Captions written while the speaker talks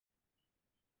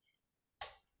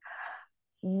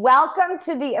Welcome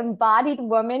to the Embodied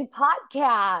Woman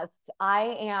podcast.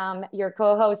 I am your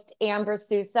co-host, Amber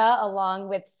Susa, along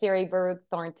with Siri Baruc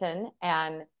Thornton.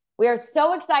 And we are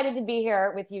so excited to be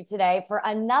here with you today for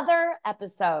another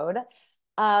episode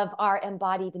of our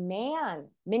Embodied Man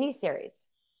miniseries.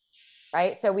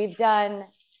 Right? So we've done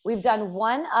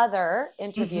one other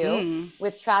interview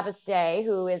with Travis Day,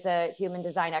 who is a human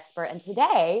design expert. And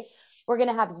today we're going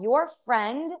to have your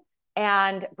friend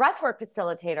and breathwork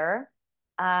facilitator,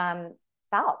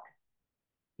 Falk.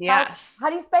 Yes.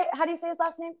 Falk, how do you say his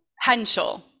last name?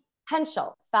 Hentschel.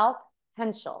 Hentschel. Falk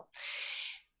Hentschel.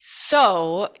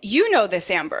 So you know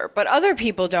this, Amber, but other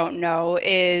people don't know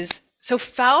so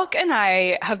Falk and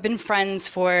I have been friends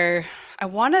for, I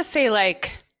want to say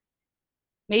like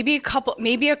maybe a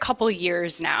couple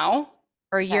years now,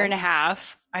 or a year and a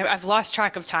half. I've lost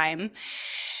track of time.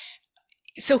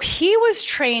 So he was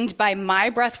trained by my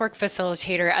breathwork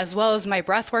facilitator as well as my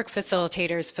breathwork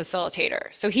facilitator's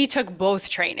facilitator. So he took both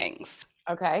trainings.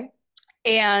 Okay.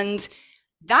 And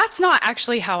that's not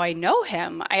actually how I know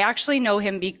him. I actually know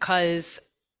him because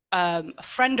a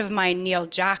friend of mine, Neil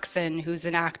Jackson, who's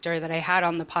an actor that I had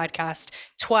on the podcast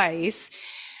twice,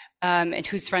 and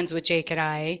who's friends with Jake and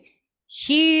I,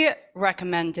 he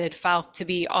recommended Falk to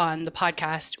be on the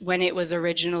podcast when it was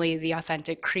originally The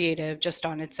Authentic Creative, just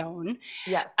on its own.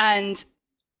 Yes. And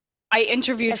I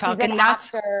interviewed Falk, and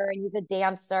that's actor, and he's a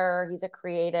dancer, he's a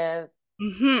creative.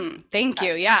 Thank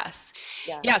you. Yes.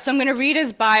 Yeah. So I'm going to read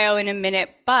his bio in a minute,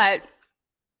 but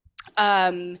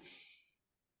so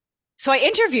I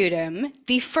interviewed him.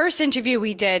 The first interview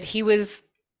we did, he was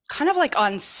kind of like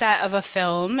on set of a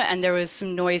film and there was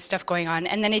some noise stuff going on,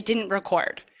 and then it didn't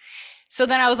record. So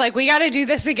then I was like, we got to do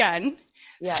this again.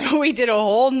 Yeah. So we did a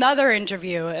whole nother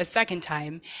interview a second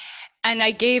time, and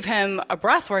I gave him a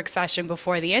breathwork session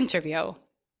before the interview.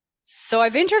 So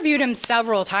I've interviewed him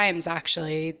several times,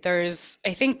 actually.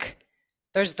 I think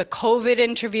there's the COVID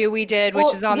interview we did,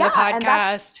 which is on the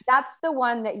podcast. And that's the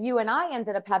one that you and I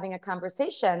ended up having a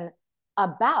conversation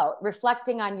about,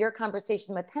 reflecting on your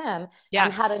conversation with him. Yes.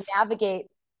 And how to navigate,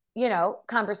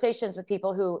 conversations with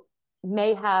people who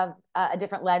may have a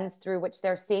different lens through which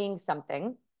they're seeing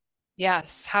something.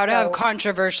 Yes, how to have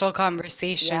controversial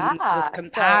conversations with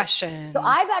compassion. So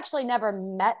I've actually never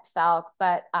met Falk,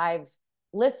 but I've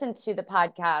listened to the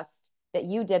podcast that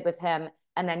you did with him,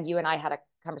 and then you and I had a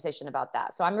conversation about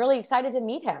that. So I'm really excited to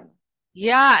meet him.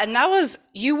 Yeah, and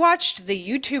you watched the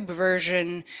YouTube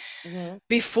version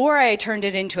before I turned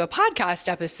it into a podcast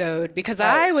episode, because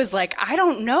I was like, I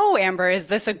don't know, Amber, is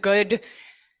this a good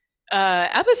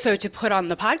episode to put on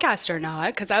the podcast or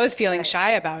not? Because I was feeling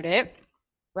shy about it.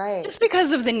 Right. Just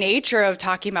because of the nature of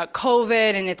talking about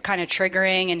COVID, and it's kind of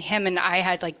triggering, and him and I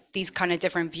had like these kind of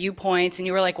different viewpoints, and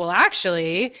you were like, well,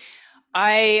 actually,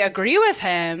 I agree with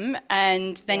him.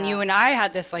 And then you and I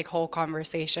had this like whole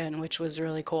conversation, which was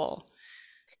really cool.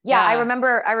 Yeah, I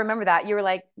remember that. You were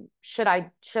like, should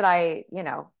I,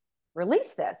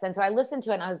 release this? And so I listened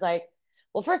to it and I was like,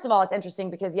 well, first of all, it's interesting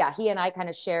because he and I kind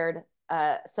of shared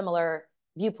similar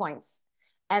viewpoints.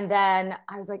 And then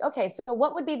I was like, okay, so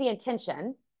what would be the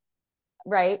intention,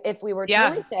 right, if we were to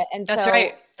release it? And that's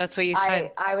right. That's what you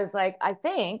said. I was like, I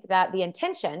think that the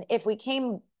intention, if we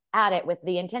came at it with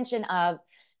the intention of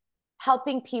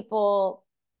helping people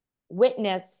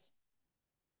witness,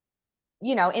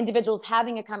 individuals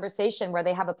having a conversation where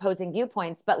they have opposing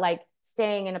viewpoints, but like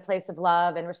staying in a place of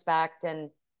love and respect. And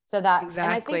so that,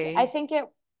 exactly. And I think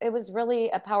it was really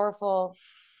a powerful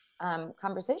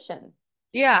conversation.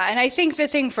 Yeah. And I think the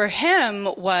thing for him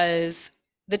was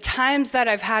the times that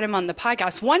I've had him on the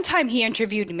podcast. One time he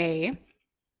interviewed me.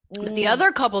 But the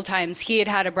other couple times he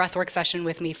had a breathwork session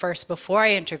with me first before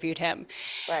I interviewed him.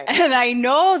 Right. And I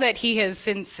know that he has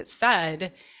since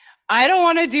said, I don't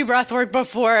want to do breathwork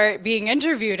before being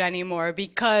interviewed anymore,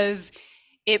 because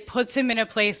it puts him in a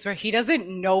place where he doesn't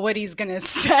know what he's going to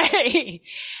say.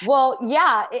 Well,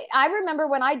 yeah. I remember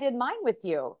when I did mine with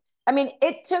you. I mean,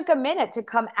 it took a minute to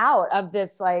come out of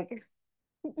this, like.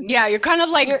 Yeah, you're kind of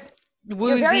like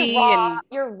woozy.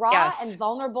 You're raw and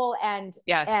vulnerable and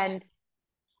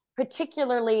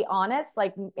particularly honest,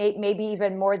 like maybe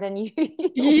even more than you.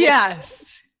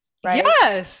 Yes. Right?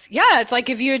 Yes. Yeah. It's like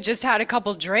if you had just had a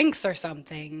couple drinks or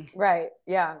something. Right.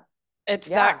 Yeah. It's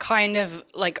that kind of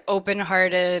like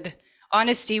open-hearted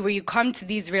honesty where you come to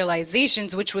these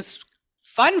realizations, which was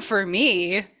fun for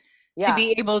me to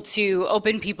be able to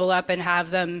open people up and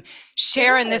have them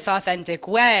share in this authentic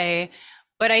way.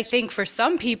 But I think for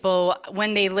some people,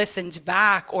 when they listened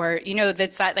back, or,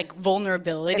 that's that like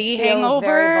vulnerability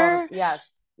hangover.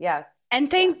 Yes. And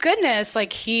thank goodness,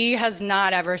 like he has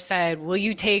not ever said, will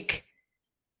you take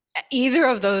either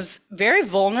of those very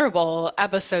vulnerable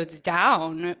episodes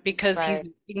down, because Right. he's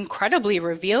incredibly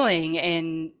revealing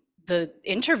in the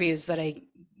interviews that I,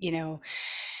 you know,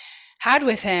 had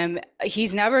with him.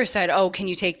 He's never said, "Oh, can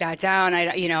you take that down?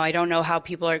 I don't know how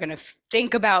people are going to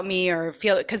think about me or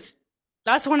feel it." Because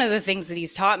that's one of the things that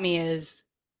he's taught me is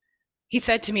he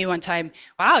said to me one time,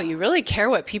 "Wow, you really care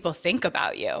what people think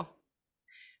about you."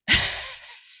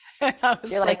 And I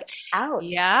was You're like, like, ouch.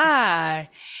 yeah.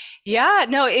 Yeah,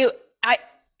 no,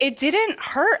 it didn't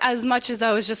hurt as much as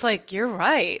I was just like, you're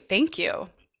right. Thank you.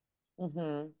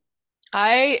 Hmm.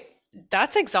 I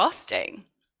That's exhausting.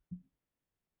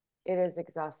 It is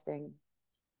exhausting.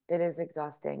 It is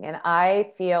exhausting. And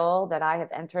I feel that I have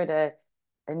entered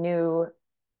a new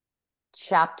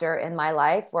chapter in my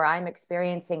life where I'm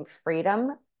experiencing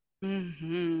freedom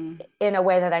Hmm. in a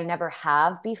way that I never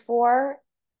have before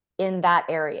in that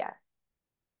area.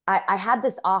 I had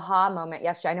this aha moment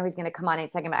yesterday. I know he's going to come on in a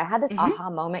second, but I had this Hmm. aha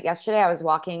moment yesterday. I was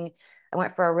walking, I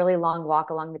went for a really long walk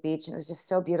along the beach and it was just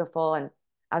so beautiful. And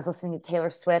I was listening to Taylor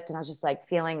Swift and I was just like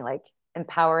feeling like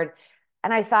empowered.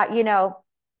 And I thought,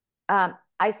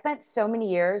 I spent so many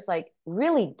years like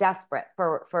really desperate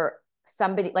for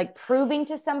somebody, like proving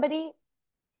to somebody,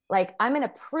 like I'm going to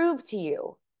prove to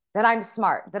you that I'm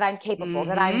smart, that I'm capable,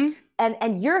 that I'm, Hmm.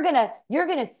 and you're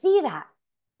gonna see that,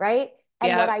 right? And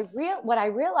Yeah. what I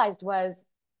realized was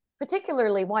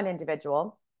particularly one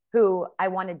individual who I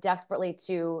wanted desperately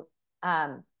to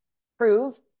um,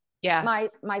 prove Yeah.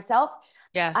 myself.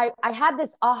 Yeah. I had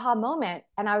this aha moment,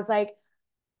 and I was like,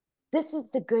 "This is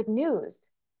the good news.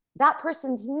 That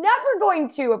person's never going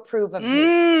to approve of me,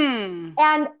 Mm.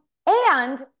 and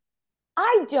and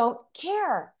I don't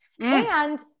care. Mm.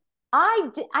 And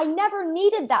I never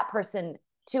needed that person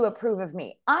to approve of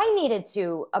me. I needed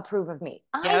to approve of me.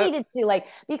 I Yep. needed to like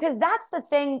because that's the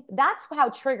thing, that's how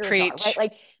triggers are, right? Preach.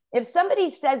 Like if somebody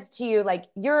says to you like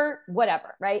you're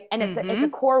whatever, right? And it's a Hmm.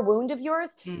 core wound of yours,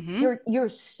 Hmm. you're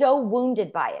so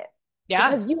wounded by it Yeah.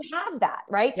 because you have that,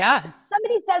 right? Yeah.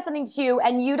 Somebody says something to you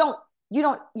and you're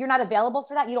not available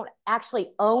for that. You don't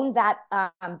actually own that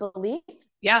belief.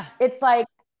 Yeah. It's like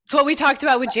It's what we talked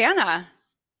about with Jana.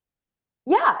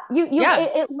 yeah, Yeah.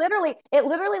 it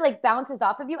literally like bounces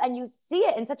off of you and you see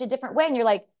it in such a different way and you're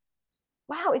like,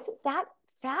 wow, isn't that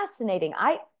fascinating?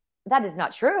 That is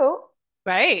not true.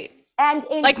 Right. And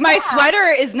in Like my fact, sweater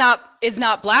is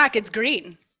not black, it's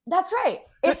green. that's right.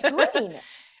 It's green.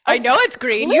 I It's know it's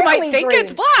green. You might clearly think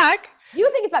it's green. black. You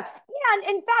think it's black. Yeah,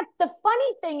 and in fact, the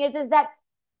funny thing is that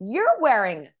you're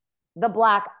wearing the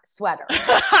black sweater.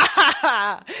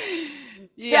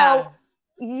 Yeah. So,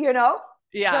 you know,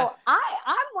 Yeah. so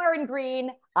I'm wearing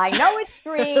green. I know it's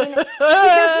green. There's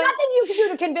nothing you can do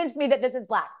to convince me that this is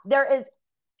black. There is,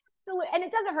 and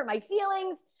it doesn't hurt my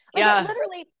feelings. Like it Yeah.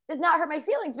 literally does not hurt my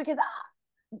feelings because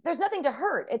there's nothing to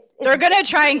hurt. It's They're gonna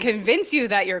try and convince you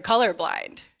that you're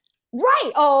colorblind.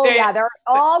 right. Oh They, yeah, there are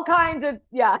all kinds of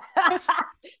yeah.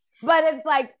 But it's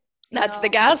like that's the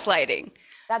no, gaslighting.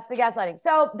 that's the gaslighting.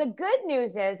 So the good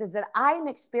news is that I'm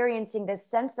experiencing this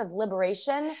sense of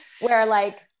liberation where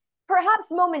like perhaps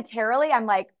momentarily I'm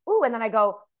like, ooh, and then I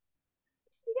go,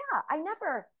 yeah, I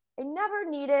never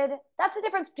needed that's the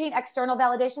difference between external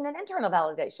validation and internal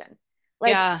validation.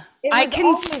 Like Yeah. it I was can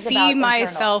always see about internal.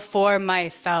 myself for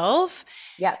myself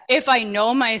Yes, if I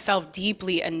know myself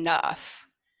deeply enough.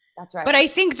 that's right. But I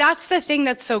think that's the thing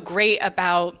that's so great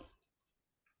about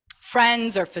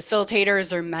friends or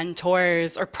facilitators or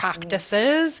mentors or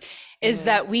practices is Mm-hmm.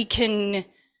 that we can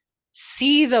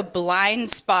see the blind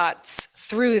spots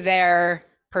through their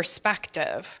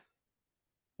perspective.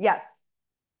 Yes.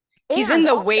 He's in And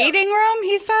the also, waiting room,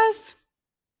 he says.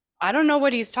 I don't know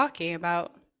what he's talking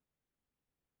about.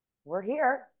 we're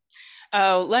here.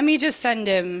 Oh, let me just send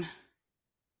him.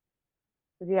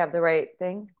 Does he have the right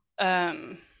thing?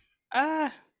 Um, uh,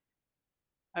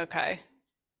 okay.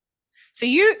 So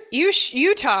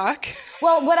you talk.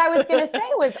 Well, what I was going to say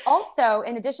was also,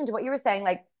 in addition to what you were saying,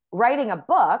 like writing a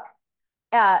book,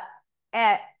 uh,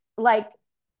 uh, like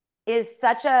is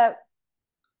such a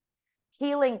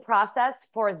healing process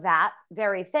for that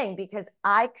very thing because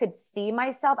I could see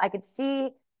myself, I could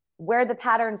see where the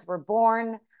patterns were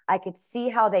born, I could see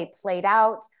how they played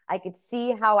out, I could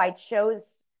see how I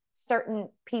chose certain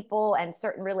people and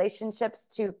certain relationships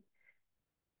to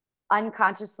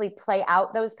unconsciously play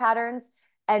out those patterns.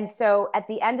 And so at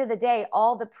the end of the day,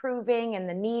 all the proving and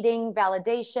the needing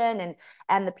validation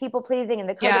and the people pleasing and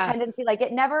the Yeah. codependency, like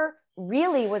it never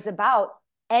really was about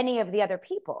any of the other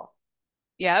people.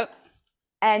 Yep.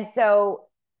 And so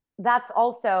that's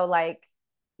also like,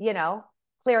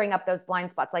 clearing up those blind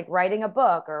spots, like writing a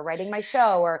book or writing my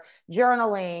show or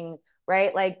journaling,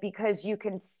 right? Like, because you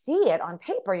can see it on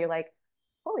paper, you're like,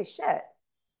 holy shit.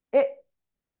 It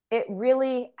it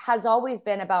really has always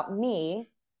been about me,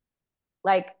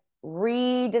 like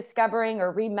rediscovering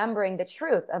or remembering the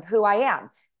truth of who I am.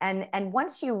 And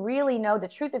once you really know the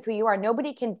truth of who you are,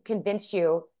 nobody can convince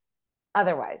you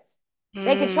otherwise.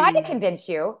 They could try to Mm, convince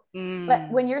you, but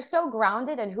mm. when you're so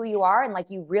grounded in who you are and like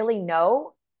you really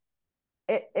know,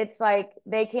 it's like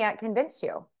they can't convince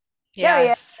you. There he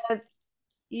Yes. is.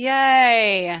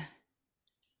 Yay.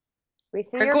 We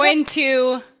see We're your going picture.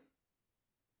 to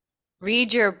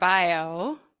read your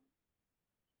bio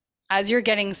as you're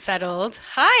getting settled.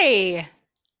 Hi.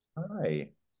 Hi.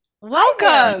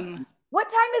 Hi there. Welcome. What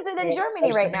time is it in Well, Germany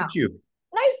nice to right now? meet you.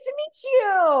 Nice to meet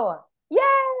you.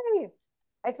 Yay.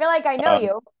 I feel like I know Um,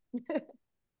 you.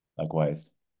 Likewise.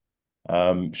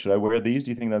 Should I wear these?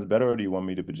 Do you think that's better, or do you want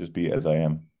me to just be as I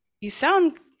am? You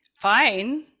sound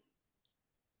fine.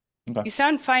 Okay. You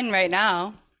sound fine right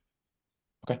now.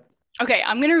 Okay. Okay,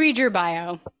 I'm going to read your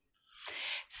bio.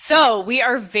 So, we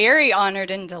are very honored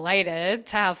and delighted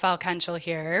to have Falk Hentschel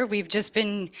here. We've just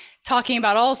been talking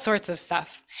about all sorts of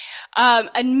stuff.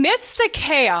 Amidst the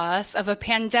chaos of a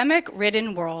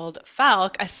pandemic-ridden world,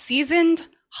 Falk, a seasoned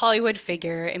Hollywood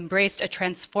figure, embraced a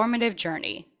transformative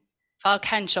journey. Falk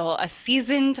Hentschel, a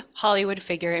seasoned Hollywood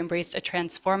figure, embraced a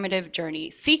transformative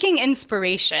journey. Seeking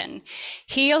inspiration,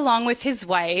 he, along with his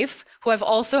wife, who I've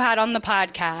also had on the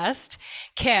podcast,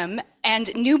 Kim, and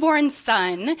newborn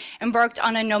son, embarked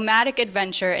on a nomadic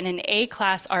adventure in an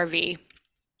A-class RV,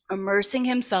 immersing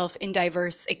himself in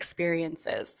diverse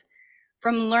experiences.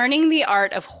 From learning the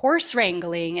art of horse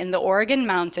wrangling in the Oregon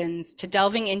mountains to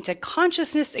delving into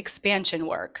consciousness expansion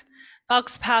work,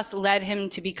 Falk's path led him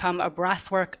to become a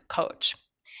breathwork coach.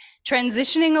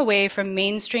 Transitioning away from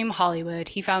mainstream Hollywood,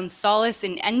 he found solace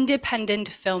in independent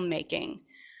filmmaking.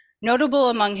 Notable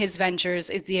among his ventures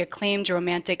is the acclaimed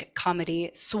romantic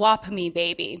comedy Swap Me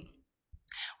Baby,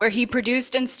 where he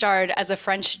produced and starred as a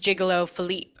French gigolo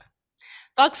Philippe.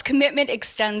 Falk's commitment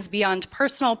extends beyond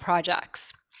personal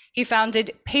projects. He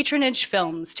founded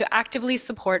Patronagefilms to actively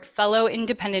support fellow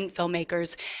independent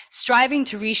filmmakers striving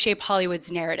to reshape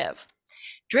Hollywood's narrative.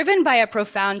 Driven by a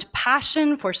profound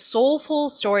passion for soulful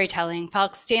storytelling,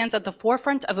 Falk stands at the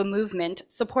forefront of a movement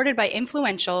supported by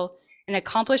influential and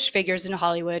accomplished figures in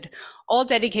Hollywood, all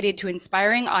dedicated to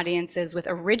inspiring audiences with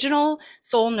original,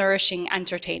 soul-nourishing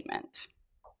entertainment.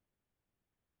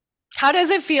 How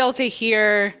does it feel to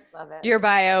hear your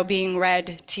bio being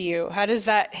read to you? How does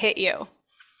that hit you?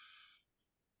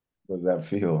 What does that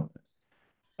feel?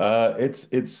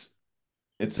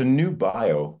 It's a new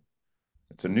bio.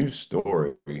 It's a new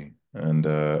story, and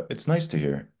it's nice to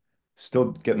hear.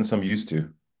 Still getting some used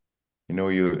to. You know,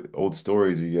 your old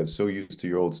stories, you get so used to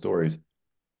your old stories.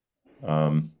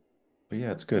 Um, but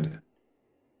yeah, it's good.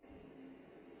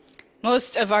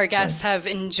 Most of our It's guests nice. have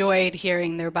enjoyed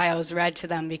hearing their bios read to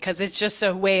them because it's just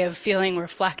a way of feeling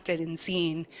reflected and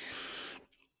seen.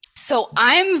 So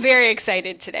I'm very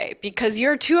excited today because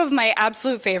you're two of my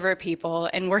absolute favorite people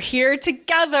and we're here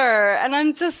together. And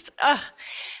I'm just,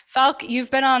 Falk, you've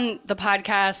been on the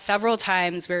podcast several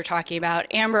times. We were talking about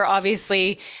Amber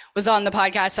obviously was on the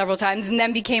podcast several times and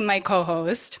then became my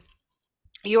co-host.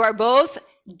 You are both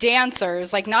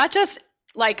dancers, like not just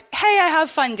like, hey, I have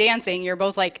fun dancing. You're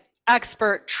both like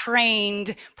expert,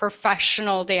 trained,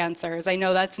 professional dancers. I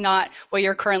know that's not what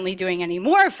you're currently doing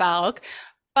anymore, Falk,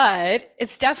 but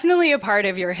it's definitely a part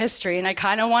of your history. And I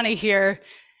kind of want to hear,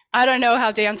 I don't know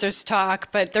how dancers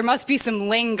talk, but there must be some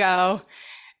lingo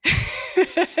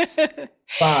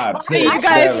Five, Well, six,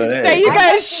 seven, that eight. you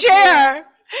guys share.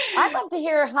 I'd love to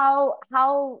hear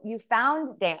how you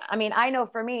found dance. I mean, I know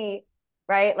for me,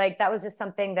 right? Like that was just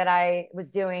something that I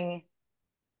was doing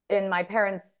in my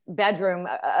parents' bedroom,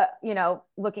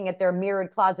 looking at their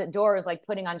mirrored closet doors, like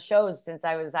putting on shows since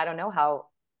I was, I don't know how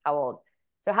old.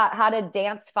 So how did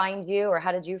dance find you, or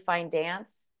how did you find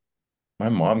dance? My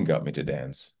mom got me to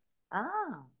dance.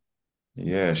 Ah,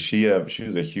 Yeah, she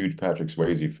was a huge Patrick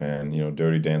Swayze fan. You know,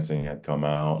 Dirty Dancing had come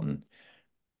out,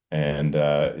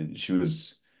 and she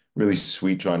was really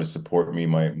sweet trying to support me.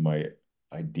 My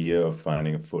idea of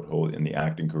finding a foothold in the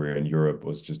acting career in Europe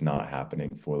was just not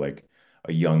happening for like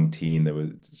a young teen. There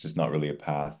was just not really a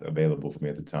path available for me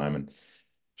at the time. And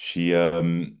she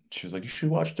was like, you should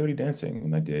watch Dirty Dancing.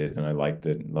 And I did, and I liked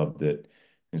it and loved it.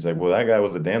 He's like, well, that guy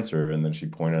was a dancer. And then she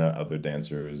pointed out other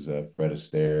dancers, Fred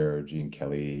Astaire, Gene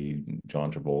Kelly,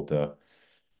 John Travolta.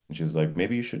 And she was like,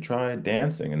 maybe you should try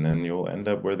dancing, and then you'll end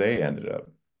up where they ended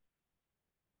up.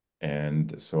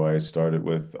 And so I started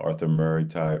with Arthur Murray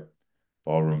type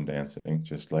ballroom dancing,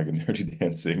 just like a Dirty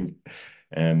Dancing.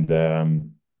 And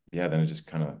yeah, then it just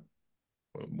kind of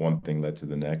one thing led to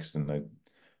the next, and I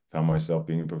found myself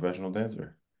being a professional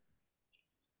dancer.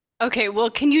 Okay, well,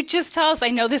 can you just tell us, I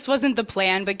know this wasn't the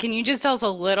plan, but can you just tell us a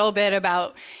little bit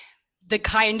about the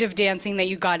kind of dancing that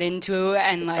you got into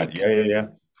and Yeah, like, yeah, yeah.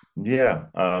 Yeah.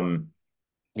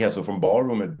 Yeah, so from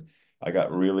ballroom I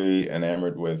got really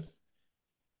enamored with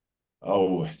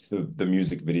the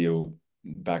music video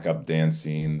backup dance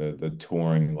scene, the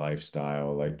touring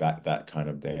lifestyle, like that kind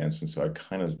of dance. And so I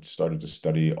kind of started to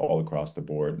study all across the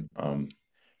board,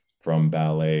 from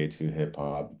ballet to hip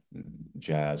hop,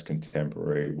 jazz,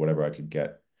 contemporary, whatever I could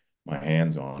get my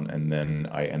hands on. And then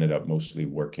I ended up mostly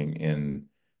working in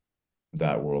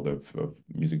that world of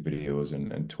music videos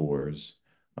and tours.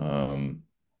 Um,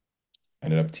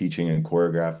 Ended up teaching and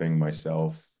choreographing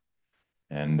myself,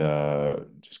 and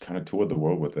just kind of toured the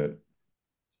world with it.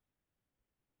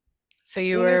 so Do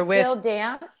you you were still with,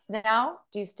 dance now?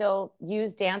 Do you still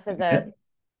use dance as Yeah.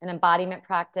 an embodiment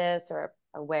practice or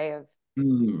a way of?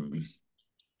 Hmm.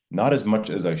 Not as much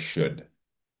as I should.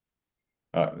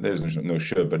 There's no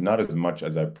should, but not as much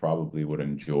as I probably would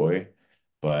enjoy.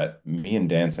 But me and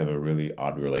dance have a really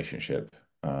odd relationship.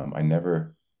 Um, I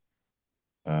never,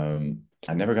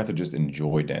 I never got to just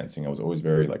enjoy dancing. I was always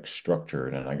very like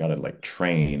structured, and I got to like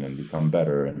train and become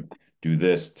better and do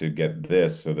this to get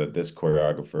this so that this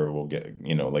choreographer will get,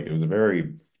 like it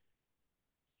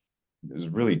was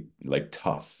really like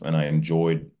tough, and I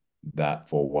enjoyed that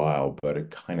for a while, but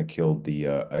it kind of killed the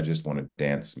I just want to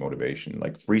dance motivation.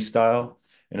 Like freestyle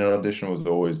in an audition was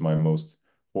always my most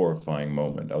horrifying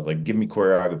moment. I was like, give me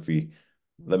choreography,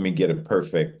 let me get it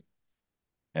perfect.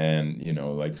 And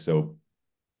like, so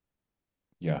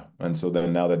yeah. And so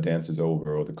then now that dance is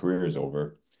over or the career is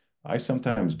over, I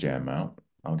sometimes jam out.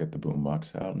 I'll get the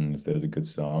boombox out, and if there's a good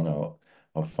song,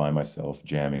 I'll find myself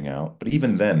jamming out. But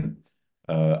even then,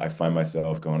 I find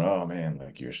myself going, "Oh man,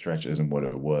 like your stretch isn't what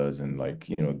it was," and like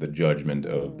the judgment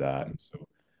of Mm. that. And so,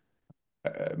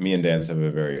 me and dance have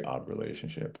a very odd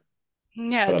relationship,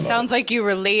 yeah, but I it love sounds it. like you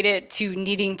relate it to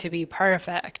needing to be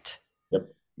perfect. Yep,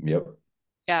 yep.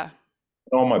 Yeah.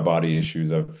 All my body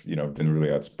issues, I've been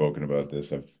really outspoken about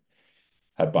this. I've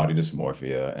had body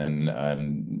dysmorphia and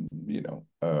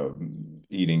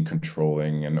eating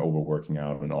controlling and overworking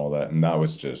out and all that, and that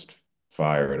was just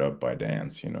fired up by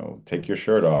dance. Take your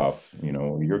shirt off,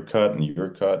 you're cut and you're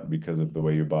cut because of the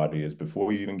way your body is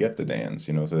before you even get to dance.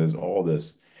 So there's all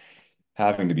this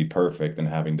having to be perfect and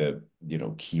having to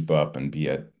keep up and be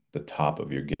at the top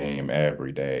of your game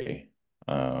every day.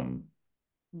 um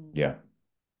Mm. yeah.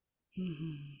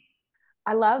 Mhm.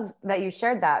 I love that you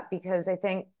shared that because I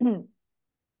think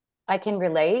I can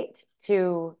relate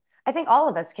to, I think all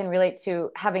of us can relate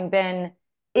to having been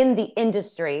in the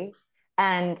industry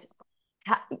and,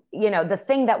 the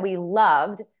thing that we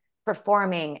loved,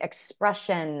 performing,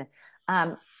 expression,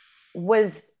 um,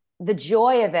 was the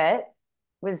joy of it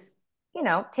was,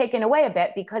 taken away a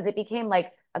bit because it became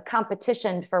like a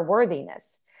competition for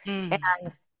worthiness. Mm.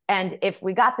 And and if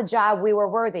we got the job, we were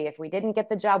worthy. If we didn't get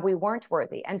the job, we weren't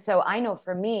worthy. And so I know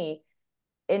for me,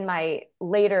 in my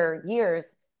later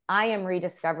years, I am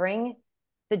rediscovering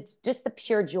the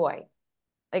pure joy.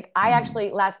 Like I Mm.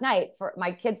 actually last night for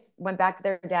my kids went back to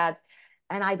their dads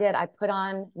and I put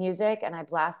on music and I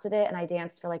blasted it and I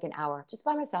danced for like an hour just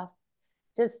by myself,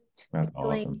 just That's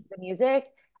feeling awesome. the music.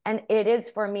 And it is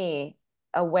for me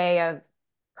a way of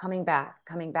coming back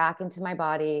into my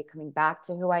body, coming back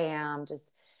to who I am,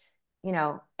 just,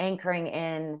 anchoring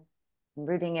in,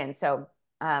 rooting in. So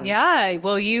Yeah,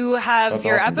 well, you have That's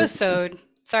your awesome. Good for you. episode.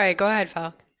 Sorry, go ahead,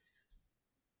 Falk.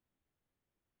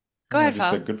 Go No, I ahead, just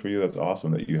Falk. said good for you. That's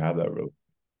awesome that you have that.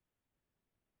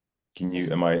 Can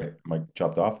you, am I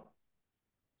chopped off?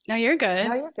 No, you're no, good.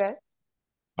 you're good.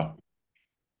 Oh,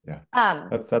 yeah. Um,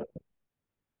 That's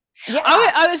yeah,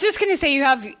 I was just going to say you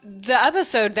have the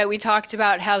episode that we talked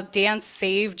about how dance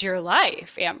saved your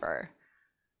life, Amber.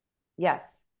 yes.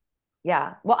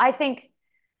 Yeah. Well, I think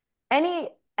any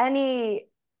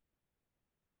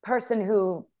person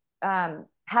who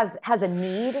has a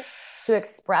need to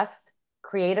express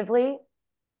creatively,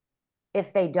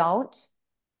 if they don't,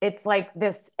 it's like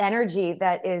this energy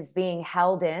that is being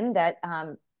held in that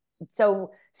so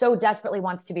desperately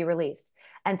wants to be released.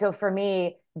 And so for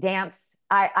me, dance,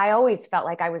 I always felt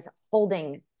like I was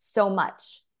holding so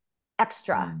much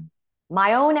extra, mm,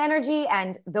 my own energy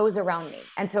and those around me.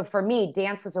 And so for me,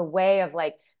 dance was a way of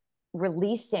like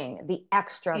releasing the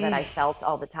extra that Mm. I felt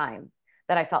all the time,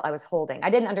 that I felt I was holding. I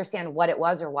didn't understand what it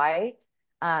was or why.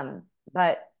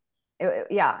 But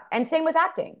yeah. And same with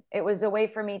acting. It was a way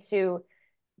for me to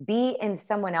be in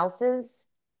someone else's,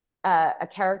 a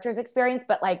character's experience,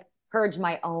 but like purge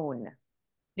my own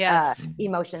Yes. mm.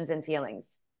 emotions and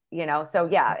feelings. So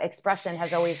yeah, expression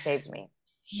has always saved me.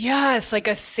 Yes, like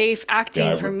a safe Yeah,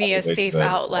 acting for I me, a relate to safe that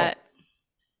as well. outlet.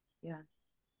 Yeah.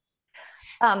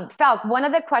 Falk, one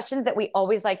of the questions that we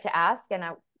always like to ask, and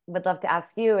I would love to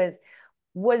ask you, is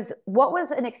what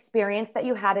was an experience that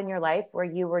you had in your life where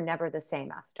you were never the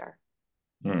same after?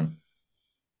 Hmm.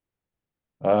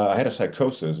 I had a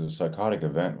psychosis, a psychotic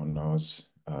event when I was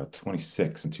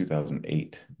 26 in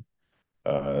 2008.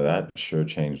 That sure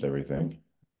changed everything.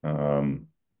 Um,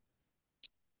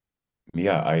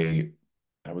 yeah, I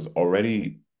was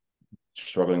already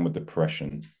struggling with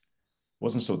depression.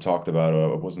 Wasn't so talked about.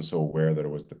 I wasn't so aware that it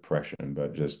was depression,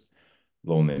 but just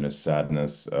loneliness,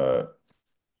 sadness,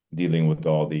 dealing with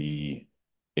all the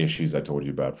issues I told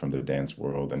you about from the dance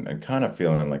world, and kind of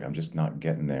feeling like I'm just not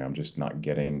getting there. I'm just not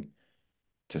getting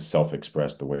to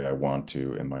self-express the way I want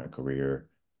to in my career.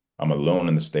 I'm alone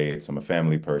in the States. I'm a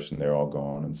family person. They're all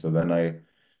gone. And so then I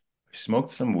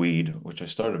smoked some weed, which I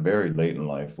started very late in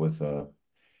life with a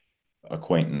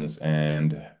acquaintance,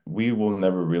 and we will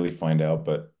never really find out,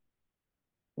 but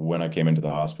when I came into the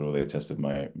hospital, they tested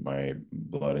my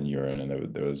blood and urine,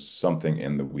 and there was something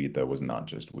in the weed that was not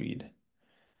just weed.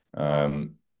 Wow.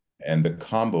 Um, and the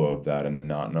combo of that and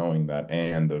not knowing that,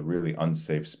 and the really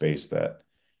unsafe space that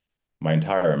my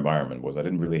entire environment was, I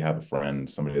didn't really have a friend,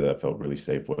 somebody that I felt really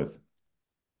safe with,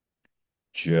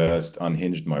 just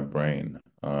unhinged my brain.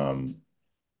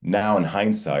 Now, in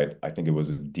hindsight, I think it was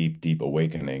a deep, deep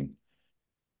awakening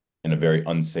in a very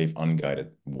unsafe,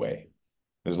 unguided way.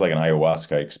 It was like an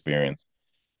ayahuasca experience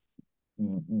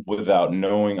without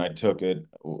knowing I took it,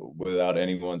 without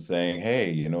anyone saying,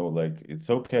 hey, like it's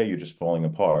okay, you're just falling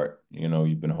apart.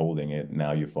 You've been holding it,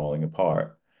 now you're falling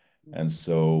apart. And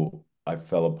so I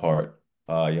fell apart,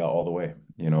 yeah, all the way,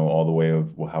 all the way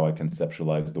of how I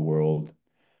conceptualize the world,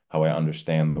 how I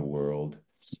understand the world.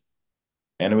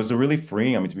 And it was a really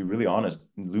freeing, I mean, to be really honest,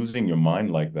 losing your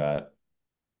mind like that.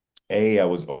 I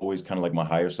was always kind of like my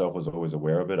higher self was always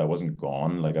aware of it. I wasn't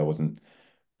gone, like I wasn't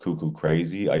cuckoo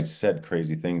crazy. I said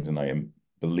crazy things and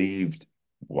believed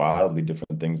wildly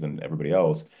different things than everybody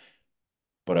else,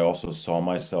 but I also saw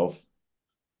myself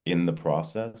in the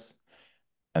process.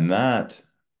 And that,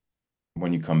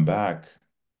 when you come back,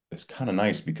 it's kind of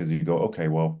nice because you go, okay,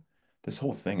 well, this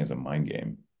whole thing is a mind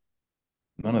game.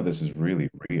 None of this is really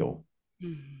real.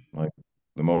 Mhm. Like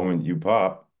the moment you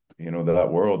pop,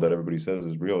 that world that everybody says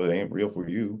is real, it ain't real for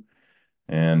you.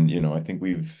 And, I think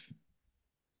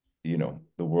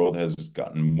the world has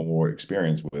gotten more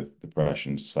experience with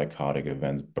depression, psychotic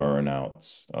events,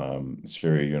 burnouts.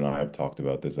 Siri, you and I have talked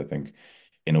about this. I think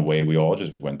in a way, we all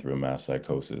just went through a mass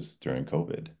psychosis during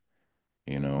COVID,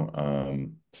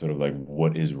 sort of like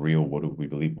what is real? What do we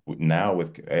believe now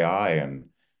with AI? And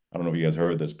I don't know if you guys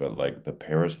heard this, but like the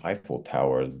Paris Eiffel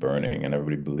Tower is burning and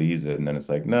everybody believes it. And then it's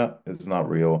like, no, it's not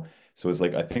real. So it's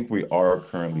like, I think we are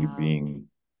currently Wow. being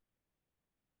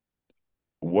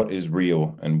what is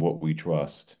real and what we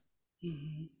trust.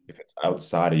 Mhm. If it's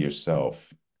outside of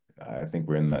yourself, I think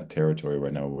we're in that territory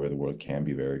right now where the world can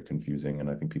be very confusing, and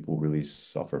I think people really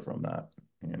suffer from that,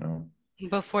 you know?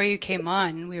 Before you came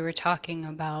on, we were talking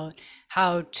about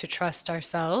how to trust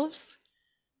ourselves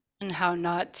and how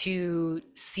not to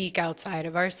seek outside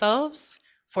of ourselves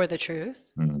for the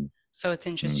truth. Mm-hmm. So it's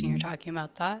interesting you're Mm-hmm. talking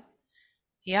about that.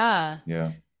 Yeah.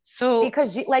 Yeah. So,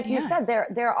 Because like you yeah. said,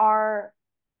 there are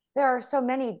so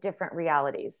many different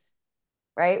realities,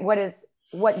 right?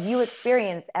 What you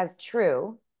experience as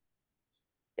true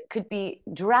could be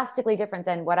drastically different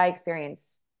than what I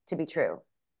experience to be true.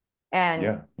 And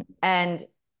Yeah. and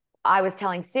I was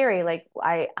telling Siri, like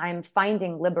I'm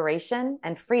finding liberation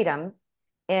and freedom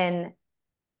in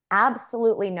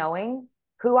absolutely knowing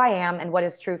who I am and what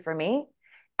is true for me,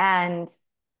 and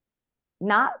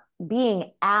not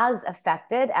being as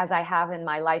affected as I have in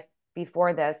my life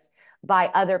before this by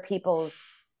other people's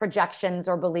projections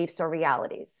or beliefs or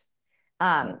realities.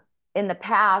 Yeah. In the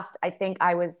past, I think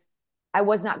I was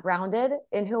not grounded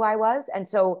in who I was, and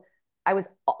so I was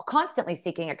constantly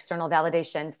seeking external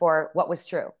validation for what was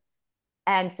true.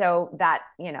 And so that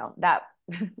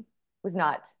was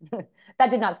not that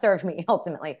did not serve me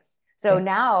ultimately. So Yeah.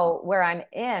 now where I'm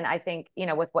in, I think,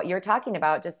 with what you're talking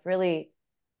about, just really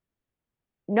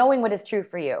knowing what is true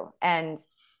for you and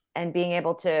being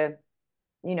able to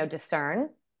discern.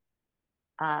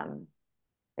 um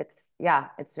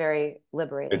it's very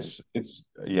liberating. It's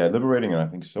yeah, liberating and I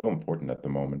think so important at the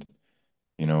moment.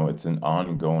 It's an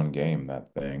ongoing game,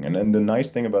 that thing. And then the nice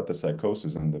thing about the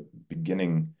psychosis in the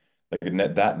beginning,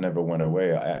 like that never went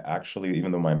away. I actually,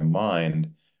 even though my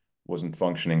mind wasn't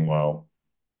functioning well,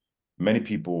 many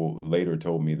people later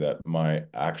told me that my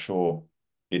actual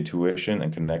intuition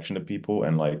and connection to people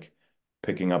and like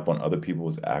picking up on other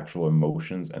people's actual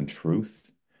emotions and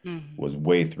truth Mm. was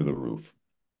way through the roof.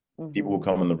 People Mm-hmm. would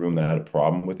come in the room that had a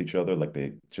problem with each other, like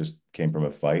they just came from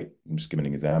a fight. I'm just giving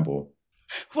an example.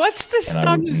 What's this And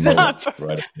I would thumbs know it up?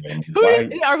 right away. I'm like, Who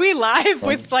why? are we live Um,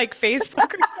 with like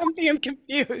Facebook or something? I'm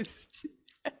confused.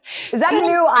 Is that a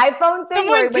Someone, new iPhone thing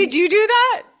someone, where did when you do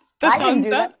that? The I didn't thumbs do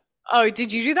that? up? Oh,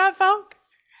 did you do that, Falk?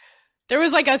 There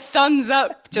was like a thumbs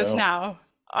up just no, now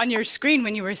on your screen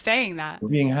when you were saying that. we're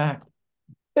being hacked.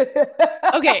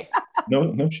 Okay, No,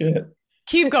 no shit.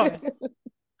 keep going.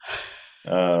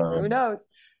 Who Um, knows?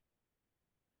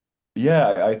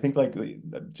 yeah, I think like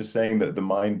just saying that the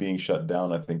mind being shut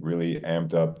down, I think really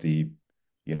amped up the,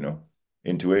 you know,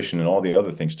 intuition and all the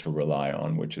other things to rely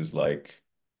on, which is like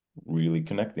really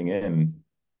connecting in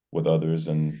with others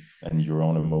and your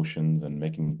own emotions and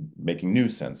making new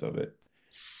sense of it.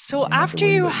 So Not the after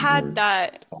way you that you had were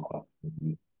that, taught.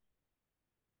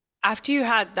 after you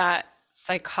had that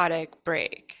psychotic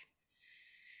break,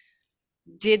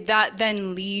 did that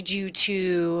then lead you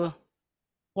to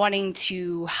wanting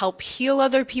to help heal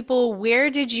other people? Where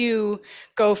did you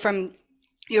go from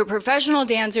your professional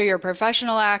dancer, your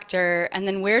professional actor, and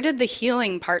then where did the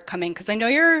healing part come in? Because I know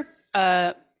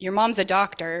your mom's a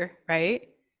doctor, right?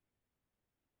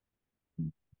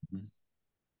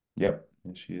 Yep,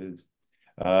 yes, she is.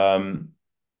 Um,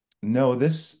 no,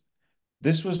 this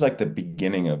was like the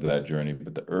beginning of that journey,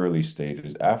 but the early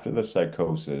stages. After the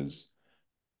psychosis,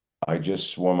 I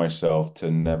just swore myself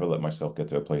to never let myself get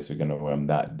to a place again where I'm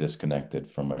that disconnected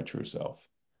from my true self.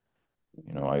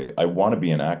 You know, I want to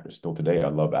be an actor still today. I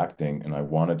love acting and I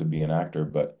wanted to be an actor,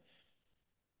 but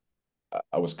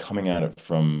I was coming at it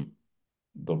from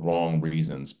the wrong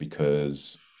reasons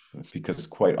because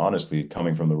quite honestly,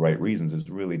 coming from the right reasons is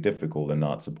really difficult and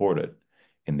not supported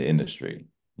in the industry.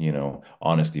 You know,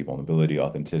 honesty, vulnerability,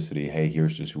 authenticity. Hey,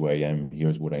 here's just who I am.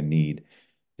 Here's what I need.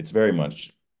 It's very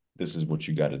much this is what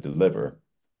you got to deliver.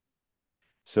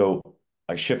 So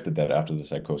I shifted that after the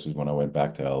psychosis when I went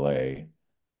back to LA,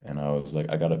 and I was like,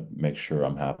 I got to make sure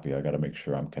I'm happy. I got to make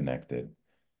sure I'm connected.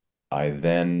 I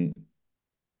then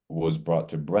was brought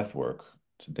to breathwork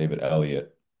to David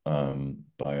Elliott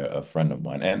by a friend of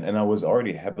mine. And I was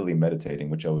already heavily meditating,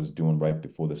 which I was doing right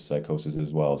before the psychosis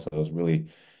as well. So I was really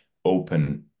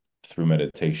open through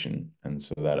meditation. And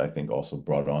so that I think also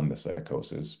brought on the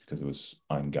psychosis because it was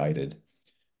unguided.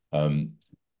 Um,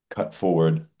 Cut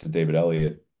forward to David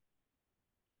Elliott,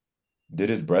 did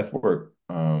his breathwork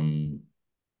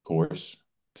course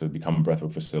to become a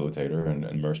breathwork facilitator and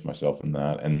immerse myself in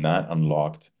that. And that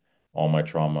unlocked all my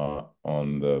trauma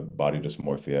on the body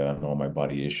dysmorphia and all my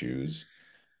body issues.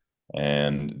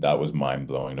 And that was mind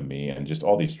blowing to me. And just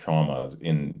all these traumas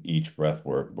in each breath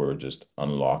work were just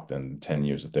unlocked, and 10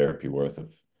 years of therapy worth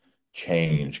of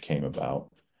change came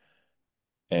about.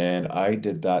 And I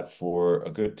did that for a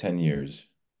good 10 years,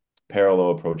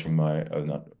 parallel approaching my,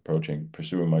 not approaching,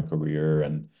 pursuing my career.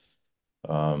 And,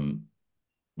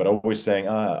 but always saying,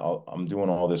 I'm doing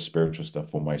all this spiritual stuff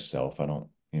for myself. I don't,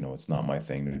 it's not my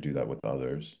thing to do that with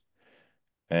others.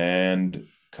 And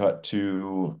cut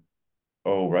to,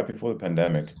 oh, right before the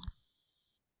pandemic,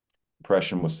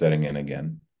 depression was setting in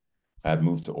again. I had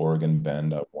moved to Oregon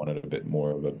Bend. I wanted a bit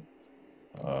more of a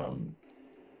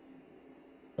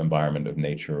environment of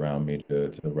nature around me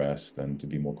to rest and to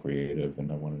be more creative.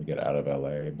 And I wanted to get out of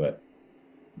LA, but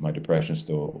my depression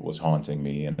still was haunting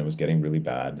me and it was getting really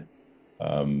bad.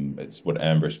 It's what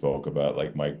Amber spoke about.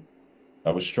 Like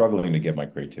I was struggling to get my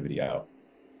creativity out.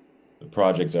 The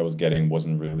projects I was getting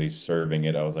wasn't really serving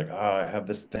it. I was like, I have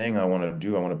this thing I want to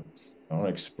do. I want to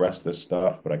express this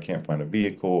stuff, but I can't find a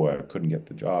vehicle. I couldn't get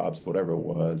the jobs, whatever it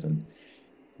was. And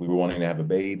we were wanting to have a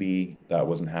baby. That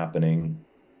wasn't happening,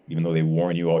 even though they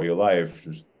warn you all your life.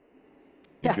 Just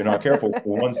if you're not careful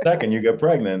for 1 second, you get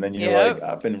pregnant. And then you're like, Yep.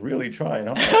 I've been really trying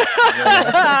hard, you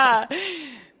know?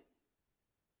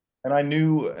 And I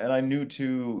knew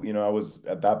too, I was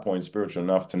at that point spiritual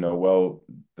enough to know, well,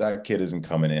 that kid isn't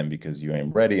coming in because you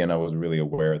ain't ready. And I was really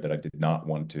aware that I did not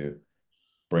want to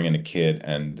bring in a kid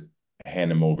and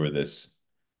hand him over this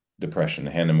depression,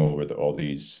 hand him over all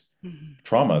these Mhm.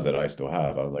 traumas that I still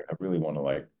have. I was like, I really want to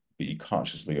like be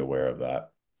consciously aware of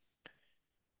that.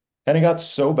 And it got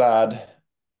so bad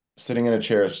sitting in a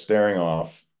chair staring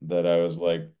off that I was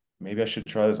like, maybe I should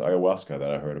try this ayahuasca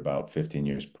that I heard about 15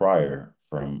 years prior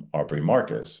from Aubrey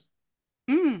Marcus.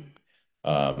 Mm.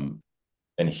 Um,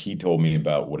 and he told me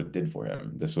about what it did for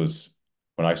him. This was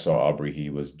when I saw Aubrey, he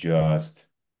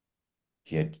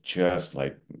had just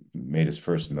like made his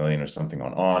first million or something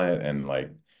on it. And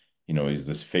like, he's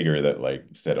this figure that like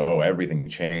said, oh, everything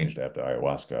changed after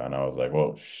ayahuasca. And I was like,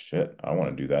 well, shit, I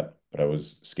want to do that. But I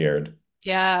was scared.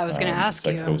 Yeah, I was going to The ask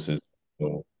you. psychosis.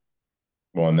 So,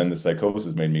 well, and then the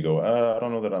psychosis made me go, I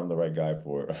don't know that I'm the right guy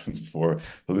for for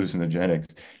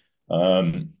hallucinogenics.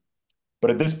 Um,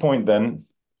 but at this point, then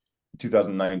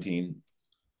 2019,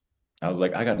 I was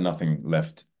like, I got nothing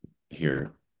left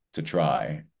here to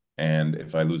try. And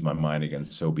if I lose my mind again,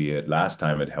 so be it. Last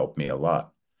time it helped me a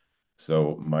lot.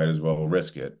 So might as well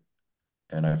risk it.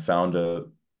 And I found a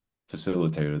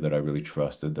facilitator that I really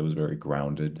trusted that was very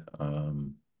grounded,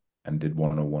 and did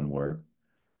one-on-one work.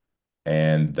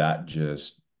 And that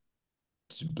just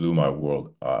blew my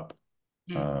world up.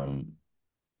 Mm. Um,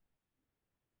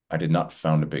 I did not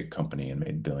found a big company and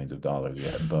made billions of dollars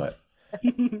yet, but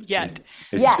Yet.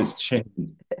 it Yes. just changed.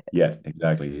 Yet,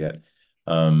 exactly, yet.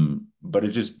 But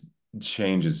it just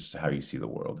changes how you see the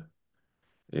world.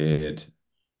 It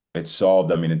it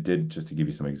solved, I mean, it did, just to give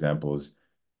you some examples.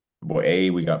 Well,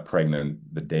 we got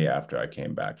pregnant the day after I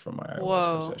came back from my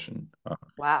ayahuasca Whoa. session.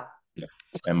 Wow. Yeah.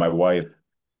 And my wife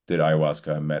did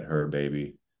ayahuasca and met her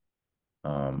baby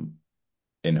um,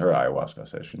 in her ayahuasca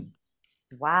session.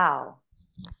 Wow.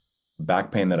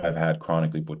 Back pain that I've had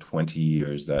chronically for 20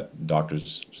 years that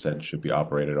doctors said should be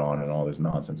operated on and all this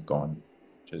nonsense gone,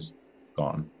 just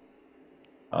gone.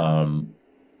 Um,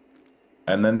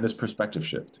 and then this perspective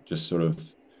shift, just sort of,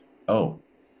 oh,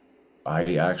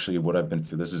 I actually, what I've been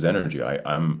through, this is energy.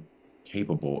 I'm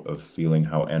capable of feeling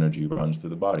how energy runs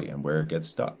through the body and where it gets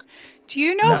stuck. Do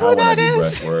you know Now, who when I that do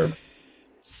breath is? work,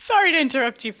 Sorry to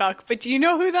interrupt you, Falk, but do you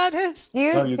know who that is? Do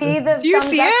you oh, you're see good. the Do you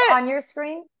thumbs see up it? on your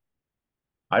screen?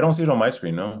 I don't see it on my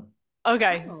screen, no.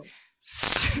 Okay. Oh.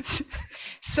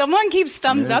 Someone keeps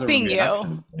I mean, thumbs there's a upping you.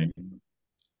 reaction thing.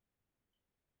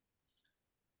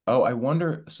 Oh, I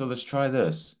wonder. So let's try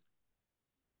this.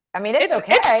 I mean, it's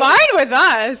It's okay. fine with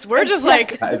us. We're It's just just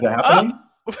like, Is it oh, happening?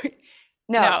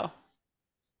 no. no.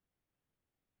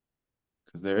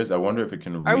 Because there is. I wonder if it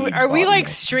can Are read we body like language.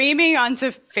 streaming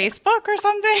onto Facebook or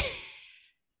something?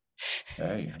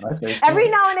 Hey, hi Every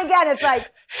Facebook. now and again, it's like,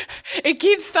 It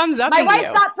keeps thumbs my upping wife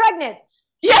you. got pregnant.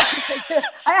 Yeah.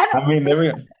 I had I mean, there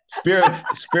we go.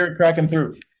 Spirit cracking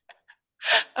through.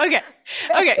 Okay.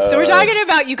 Okay. So we're Uh, talking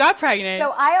about you got pregnant.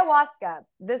 So ayahuasca,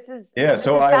 this is yeah. this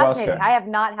So is fascinating. ayahuasca. I have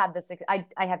not had this. I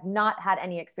have not had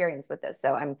any experience with this.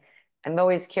 So I'm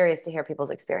always curious to hear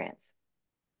people's experience.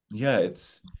 Yeah,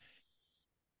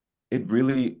 it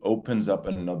really opens up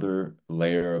another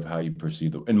layer of how you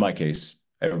perceive the. In my case,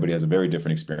 everybody has a very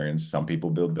different experience. Some people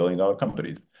build billion-dollar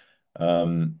companies.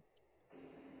 Um,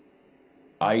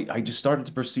 I just started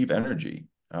to perceive energy.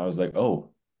 I was like,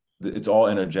 oh, it's all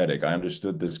energetic. I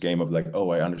understood this game of like, oh,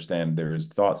 I understand there's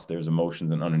thoughts, there's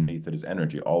emotions, and underneath it is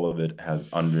energy. All of it has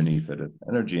underneath it is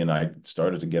energy. And I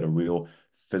started to get a real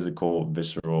physical,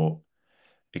 visceral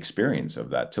experience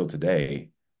of that till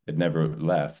today. It never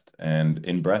left. And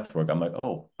in breath work, I'm like,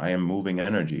 oh, I am moving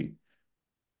energy.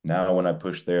 Now when I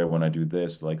push there, when I do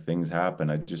this, like things happen.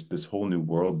 I just this whole new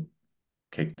world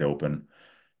kicked open.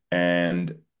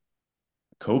 And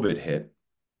COVID hit.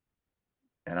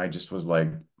 And I just was like,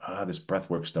 this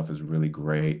breathwork stuff is really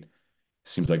great.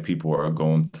 Seems like people are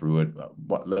going through it.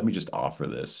 Let me just offer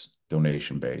this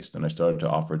donation based. And I started to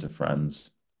offer it to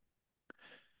friends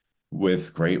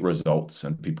with great results.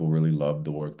 And people really loved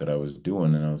the work that I was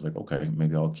doing. And I was like, okay,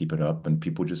 maybe I'll keep it up. And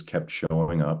people just kept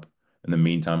showing up. In the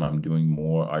meantime, I'm doing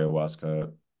more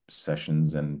ayahuasca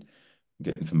sessions and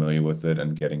getting familiar with it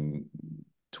and getting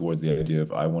towards the idea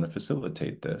of I want to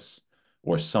facilitate this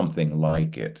or something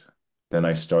like it. Then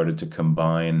I started to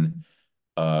combine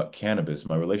cannabis.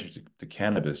 My relationship to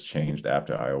cannabis changed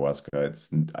after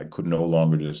ayahuasca. I could no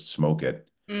longer just smoke it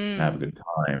and have a Mm. good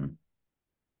time.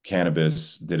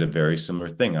 Cannabis did a very similar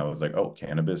thing. I was like, oh,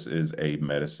 cannabis is a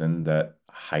medicine that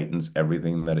heightens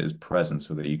everything that is present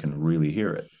so that you can really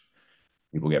hear it.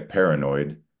 People get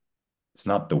paranoid. It's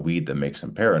not the weed that makes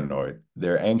them paranoid.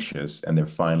 They're anxious and they're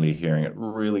finally hearing it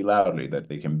really loudly that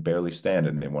they can barely stand it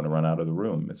and they want to run out of the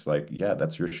room. It's like, yeah,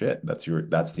 that's your shit. That's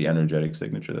the energetic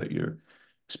signature that you're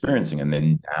experiencing. And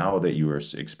then now that you are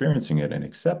experiencing it and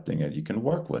accepting it, you can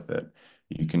work with it.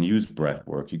 You can use breath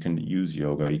work, you can use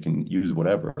yoga, you can use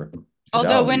whatever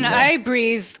Although modality when you want. I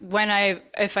breathe,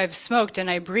 if I've smoked and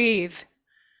I breathe,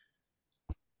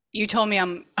 you told me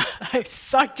I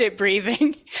sucked at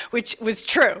breathing, which was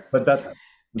true But that but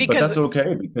because that's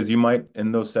okay because you might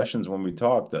in those sessions when we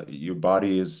talk that your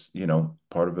body is,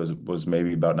 part of it was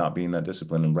maybe about not being that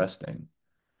disciplined and resting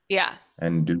yeah.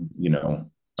 and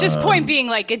Just point being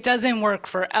like it doesn't work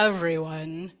for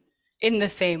everyone in the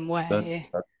same that's way.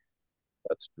 that,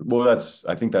 that's well that's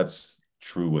I think that's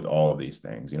true with all of these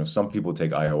things. Some people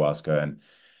take ayahuasca and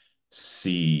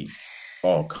see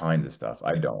all kinds of stuff.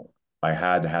 I don't. I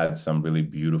had had some really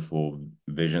beautiful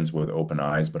visions with open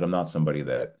eyes, but I'm not somebody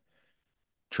that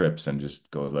trips and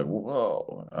just goes like,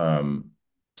 whoa.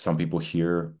 Some people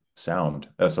hear sound,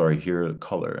 sorry, hear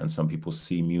color, and some people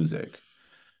see music.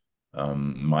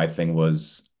 My thing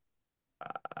was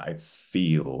I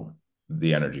feel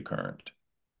the energy current.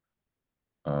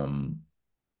 Um,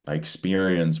 I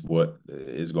experience what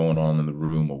is going on in the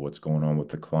room or what's going on with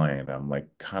the client. I'm like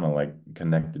kind of like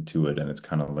connected to it, and it's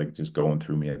kind of like just going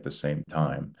through me at the same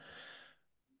time.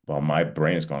 While my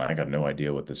brain is going, I got no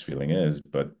idea what this feeling is,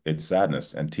 but it's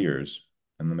sadness and tears.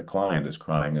 And then the client is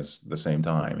crying at the same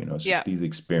time. It's Yeah. just these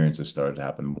experiences started to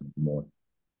happen more.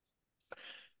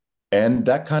 And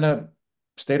that kind of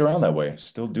stayed around that way,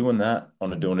 still doing that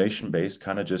on a donation base,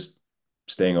 kind of just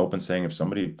staying open, saying if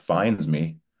somebody finds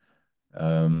me,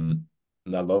 and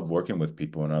I love working with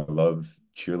people and I love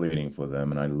cheerleading for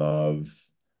them and I love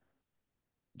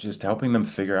just helping them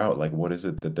figure out like what is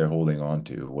it that they're holding on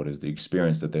to? What is the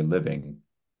experience that they're living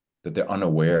that they're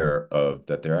unaware of,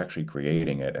 that they're actually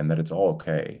creating it and that it's all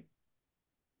okay.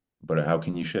 But how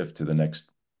can you shift to the next,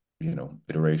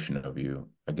 iteration of you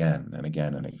again and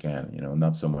again and again,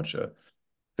 not so much a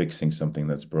fixing something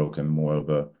that's broken, more of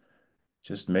a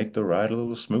just make the ride a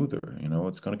little smoother.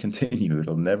 It's going to continue.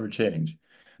 It'll never change.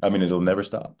 I mean, it'll never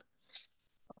stop.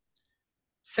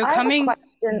 So I have a coming,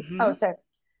 question. Oh, mhm. sorry.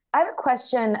 I have a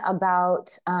question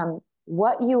about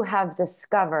what you have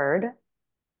discovered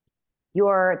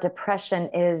your depression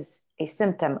is a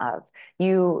symptom of.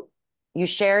 You you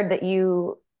shared that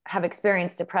you have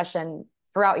experienced depression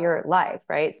throughout your life,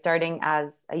 right? Starting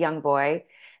as a young boy,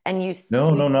 and No,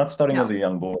 you no, not starting as no. a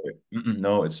young boy.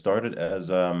 No, it started as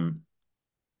a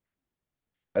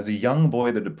young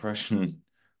boy, the depression,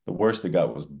 the worst it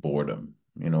got was boredom,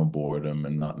 boredom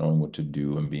and not knowing what to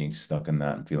do and being stuck in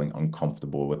that and feeling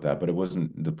uncomfortable with that. But it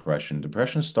wasn't depression.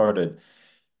 Depression started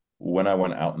when I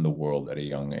went out in the world at a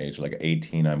young age, like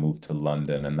 18, I moved to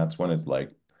London, and that's when it's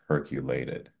like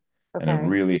percolated. And it Okay.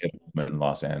 really hit me in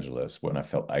Los Angeles when I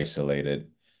felt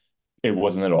isolated. It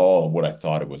wasn't at all what I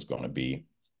thought it was going to be.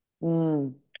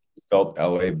 Mm, Felt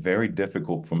LA very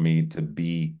difficult for me to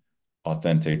be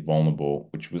authentic, vulnerable,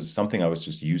 which was something I was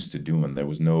just used to doing. There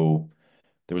was never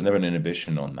an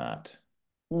inhibition on that.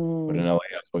 But in mm. LA,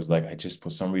 I was always like, I just, for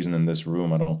some reason in this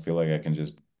room, I don't feel like I can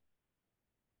just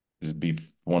be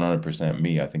 100%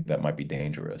 me. I think that might be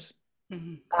dangerous.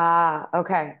 Mhm. Ah,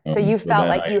 okay. So you So felt then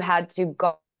like I you had to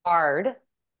guard.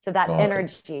 So that guard.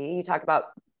 energy, you talk about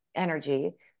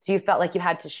energy. So you felt like you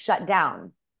had to shut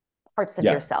down parts of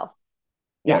Yeah. yourself.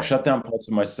 Yeah. Yeah. Shut down parts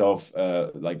of myself,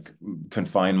 like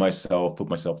confine myself, put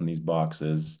myself in these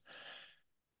boxes.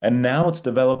 And now it's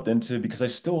developed into because I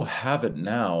still have it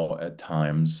now at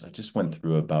times. I just went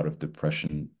through a bout of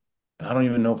depression. I don't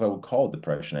even know if I would call it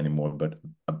depression anymore, but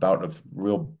a bout of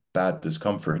real bad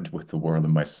discomfort with the world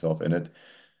and myself in it.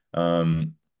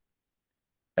 Um,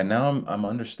 and now I'm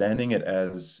understanding it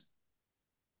as,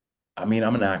 I mean,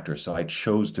 I'm an actor, so I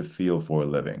chose to feel for a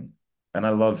living. And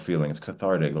I love feeling. It's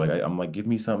cathartic. Like I'm like, give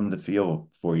me something to feel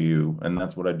for you. And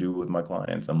that's what I do with my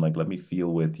clients. I'm like, let me feel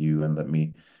with you and let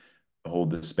me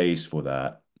hold the space for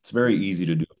that. It's very easy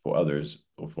to do for others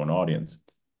or for an audience.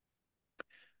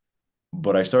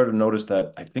 But I started to notice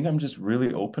that I think I'm just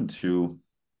really open to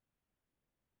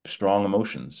strong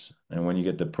emotions. And when you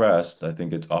get depressed, I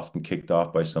think it's often kicked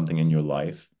off by something in your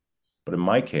life. But in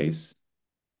my case,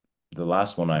 the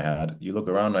last one I had, you look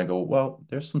around and I go, well,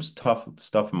 there's some tough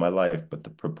stuff in my life, but the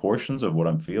proportions of what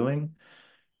I'm feeling,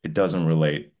 it doesn't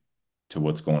relate to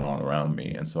what's going on around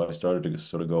me. And so I started to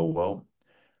sort of go, well,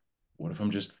 what if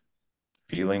I'm just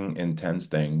feeling intense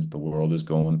things? The world is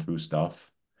going through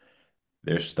stuff.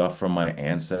 There's stuff from my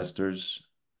ancestors,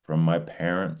 from my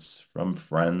parents, from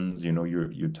friends.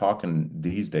 You're talking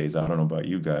these days, I don't know about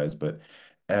you guys, but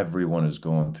everyone is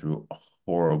going through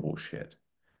horrible shit.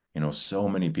 So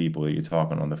many people that you're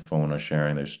talking on the phone are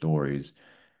sharing their stories.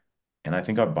 And I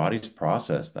think our bodies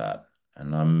process that.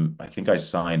 And I think I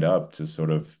signed up to sort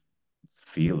of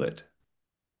feel it.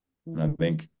 And I Mhm.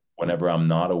 think whenever I'm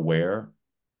not aware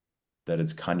that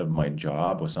it's kind of my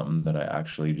job or something that I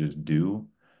actually just do.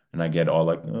 And I get all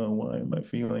like, oh, why am I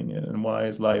feeling it? And why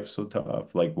is life so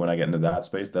tough? Like when I get into that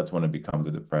space, that's when it becomes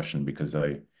a depression because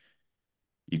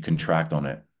you contract on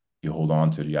it. You hold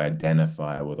on to it, you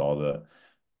identify with all the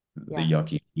Yeah.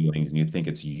 yucky feelings and you think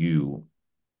it's you.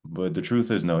 But the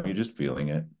truth is, no, you're just feeling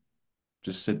it.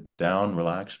 Just sit down,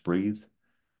 relax, breathe,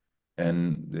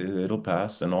 and it'll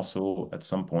pass. And also at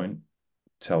some point,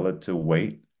 tell it to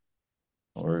wait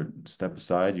or step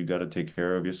aside. You got to take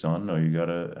care of your son or you got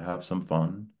to have some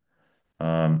fun.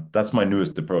 That's my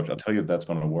newest approach. I'll tell you if that's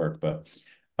going to work, but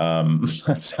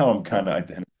that's how I'm kind of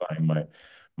identifying justifying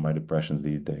my depressions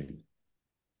these days.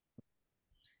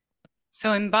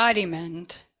 So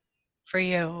embodiment for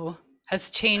you has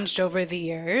changed over the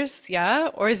years, yeah?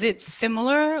 Or is it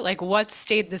similar? Like what's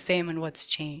stayed the same and what's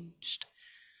changed?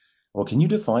 Well, can you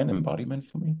define embodiment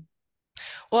for me?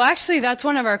 Well, actually, that's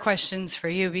one of our questions for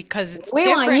you because it's We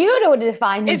want different. you to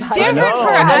define It's embodiment. different for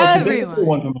I know, it's a difficult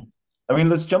everyone. one. I mean,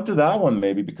 let's jump to that one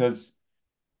maybe because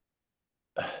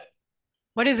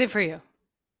What is it for you?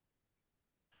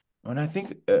 when I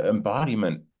think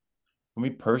embodiment, for me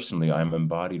personally, I'm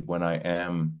embodied when I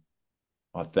am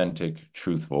authentic,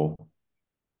 truthful,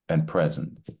 and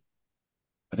present.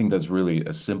 I think that's really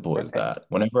as simple as Perfect. that.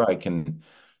 Whenever I can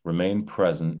remain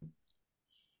present,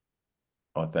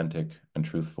 authentic, and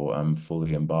truthful, I'm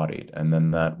fully embodied. And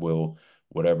then that will,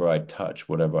 whatever I touch,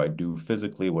 whatever I do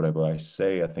physically, whatever I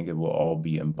say, I think it will all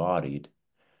be embodied.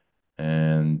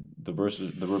 And the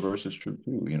reverse is true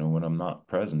too. You know, when I'm not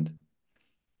present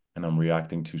and I'm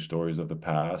reacting to stories of the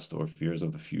past or fears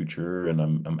of the future, and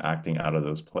I'm acting out of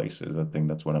those places, I think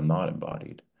that's when I'm not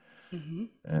embodied. Hmm.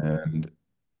 And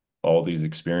all these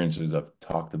experiences I've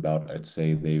talked about, I'd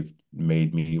say they've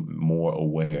made me more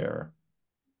aware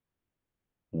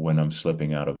when I'm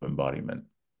slipping out of embodiment.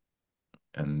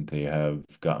 And they have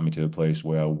gotten me to a place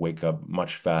where I wake up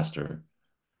much faster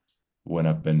when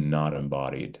I've been not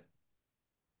embodied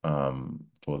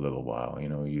for a little while. You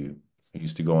know, you I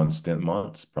used to go on stint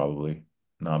months probably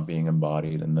not being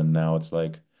embodied, and then now it's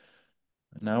like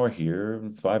an hour here,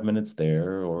 5 minutes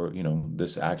there, or you know,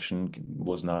 this action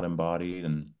was not embodied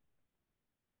and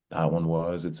that one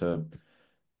was. It's a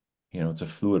it's a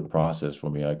fluid process for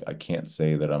me. I can't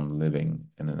say that I'm living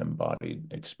in an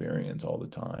embodied experience all the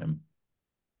time.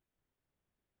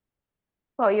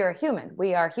 Well, you're a human.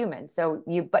 We are human.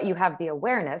 But you have the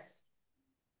awareness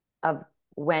of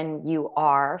when you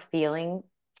are feeling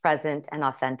present and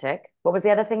authentic. What was the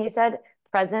other thing you said?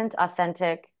 Present,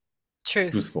 authentic,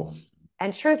 Truth. Truthful.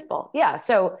 and truthful. Yeah.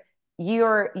 So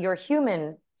your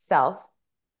human self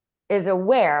is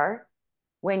aware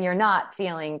when you're not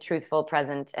feeling truthful,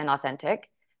 present, and authentic.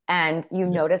 And you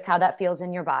Yeah. notice how that feels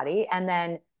in your body. And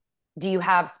then do you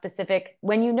have specific,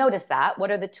 when you notice that, what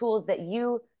are the tools that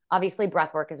you, obviously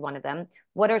breath work is one of them.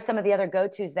 What are some of the other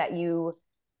go-tos that you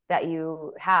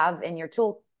have in your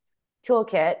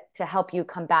toolkit to help you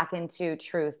come back into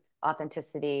truth,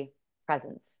 authenticity,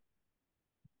 presence?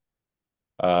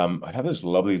 I have this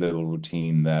lovely little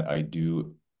routine that I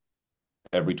do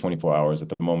every 24 hours. At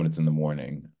the moment, it's in the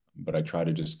morning, but I try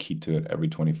to just keep to it every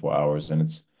 24 hours. And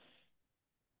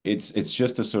it's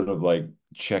just a sort of like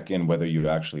check in whether you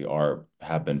actually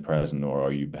have been present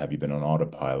or have you been on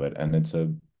autopilot. And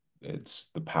it's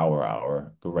the power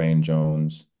hour. Geraint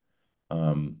Jones.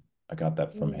 I got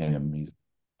that from Mm. him. He's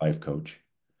a life coach.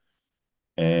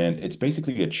 And it's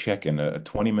basically a check-in, a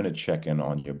 20-minute check-in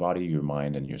on your body, your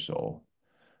mind, and your soul.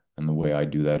 And the way I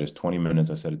do that is 20 minutes.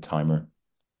 I set a timer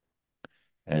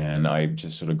and I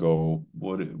just sort of go,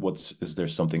 is there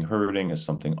something hurting? Is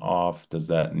something off?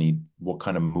 What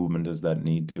kind of movement does that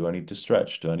need? Do I need to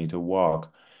stretch? Do I need to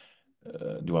walk?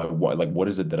 Do I want, like, what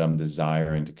is it that I'm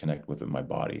desiring to connect with in my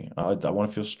body? I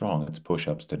want to feel strong. It's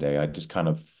push-ups today. I just kind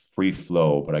of free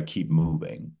flow, but I keep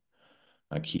moving.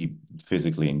 I keep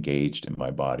physically engaged in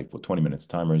my body for 20 minutes.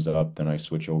 Timer's up. Then I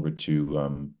switch over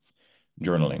to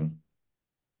journaling,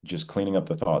 just cleaning up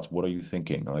the thoughts. What are you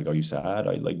thinking? Like, are you sad?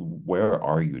 Where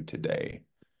are you today?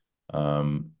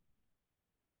 Um,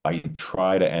 I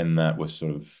try to end that with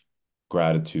sort of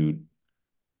gratitude.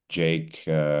 Jake,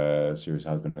 Siri's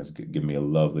husband, has given me a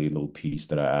lovely little piece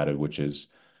that I added, which is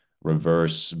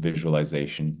reverse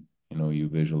visualization. You know, you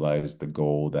visualize the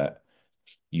goal that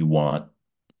you want.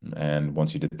 And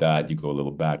once you did that, you go a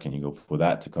little back and you go, for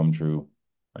that to come true,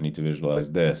 I need to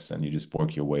visualize this. And you just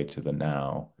work your way to the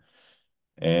now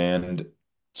and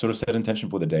sort of set intention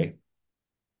for the day.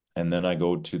 And then I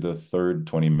go to the third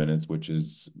 20 minutes, which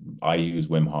is I use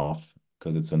Wim Hof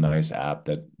because it's a nice app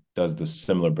that does the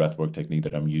similar breathwork technique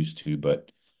that I'm used to,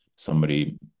 but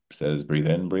somebody says breathe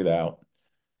in, breathe out.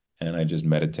 And I just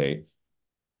meditate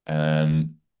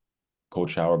and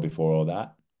cold shower before all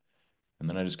that. And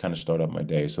then I just kind of start up my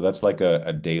day. So that's like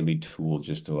a daily tool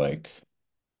just to like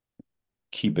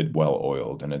keep it well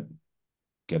oiled, and it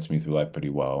gets me through life pretty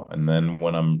well. And then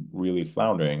when I'm really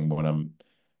floundering, when I'm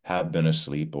have been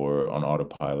asleep or on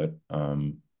autopilot,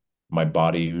 my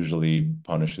body usually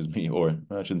punishes me, or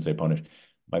I shouldn't say punish.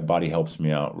 My body helps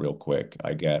me out real quick.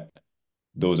 I get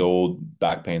those old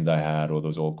back pains I had, or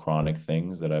those old chronic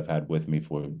things that I've had with me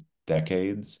for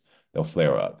decades, they'll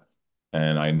flare up.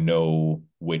 And I know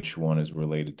which one is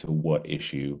related to what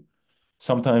issue.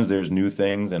 sometimes there's new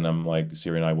things, and I'm like,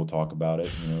 Siri and I will talk about it.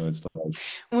 You know, it's like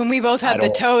When we both I had the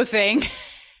don't toe thing.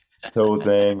 toe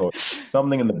thing or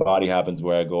something in the body happens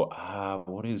where I go,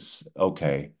 what is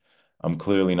okay? I'm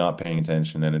clearly not paying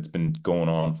attention, and it's been going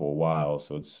on for a while.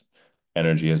 So it's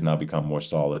energy has now become more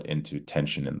solid into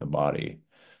tension in the body.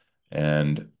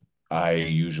 And I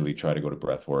usually try to go to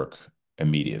breath work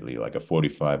immediately, like a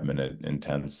 45-minute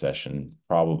intense session,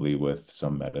 probably with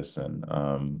some medicine.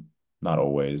 Not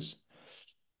always.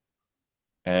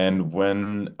 And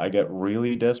when I get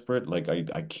really desperate, like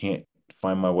I can't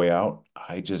find my way out,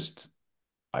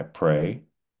 I pray,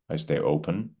 I stay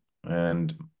open.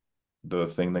 And the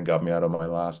thing that got me out of my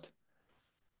last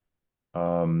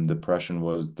depression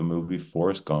was the movie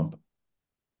Forrest Gump.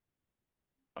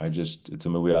 It's a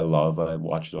movie I love. I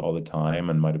watch it all the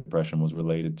time, and my depression was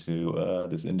related to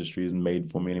this industry isn't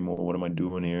made for me anymore. What am I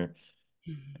doing here?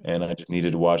 And I just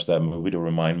needed to watch that movie to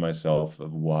remind myself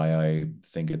of why I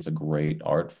think it's a great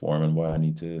art form and why I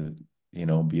need to,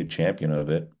 be a champion of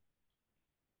it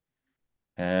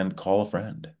and call a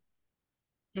friend.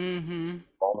 Hmm.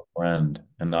 Call a friend.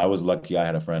 And I was lucky I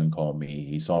had a friend call me.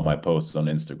 He saw my posts on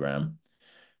Instagram,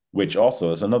 which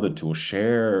also is another tool.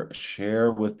 Share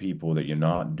with people that you're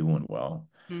not doing well.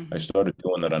 I Hmm. started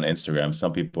doing that on Instagram.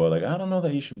 Some people are like, I don't know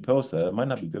that you should post that. It might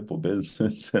not be good for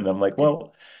business. And I'm like,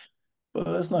 well,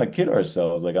 let's not kid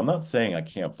ourselves. Like, I'm not saying I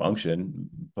can't function,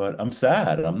 but I'm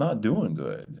sad. I'm not doing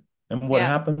good. And what Yeah.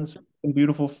 happens?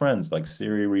 Beautiful friends like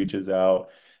Siri reaches out,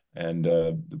 and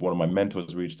one of my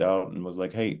mentors reached out and was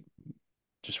like, "Hey,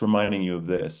 just reminding you of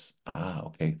this."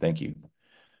 Okay, thank you.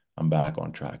 I'm back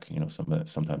on track.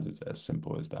 Sometimes it's as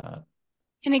simple as that.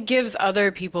 And it gives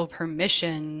other people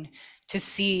permission to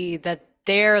see that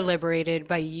they're liberated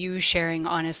by you sharing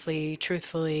honestly,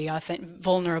 truthfully,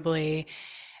 vulnerably,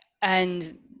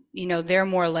 and they're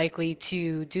more likely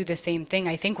to do the same thing.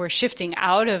 I think we're shifting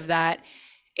out of that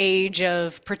age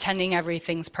of pretending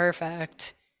everything's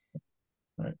perfect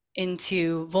Right.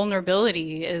 into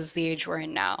vulnerability is the age we're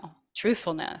in now.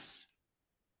 Truthfulness.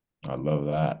 I love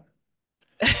that.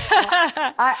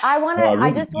 Yeah. I want No, to, I I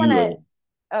really just want to, do.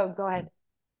 oh, go ahead.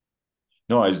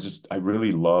 No, I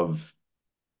really love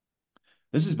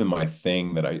this has been my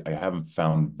thing that I haven't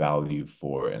found value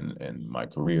for in my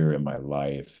career, in my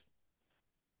life.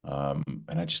 And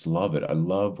I just love it. I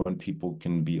love when people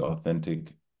can be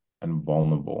authentic and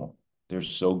vulnerable. They're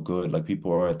so good. Like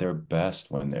people are at their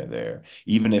best when they're there,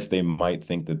 even if they might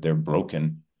think that they're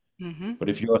broken. Hmm. But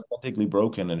if you're authentically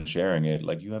broken and sharing it,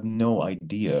 like you have no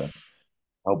idea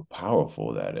how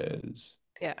powerful that is.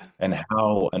 Yeah. And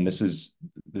this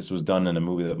was done in a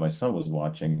movie that my son was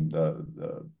watching,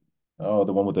 the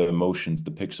one with the emotions,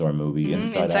 the Pixar movie, Hmm.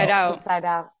 Inside Inside Out. out. Inside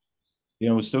Out.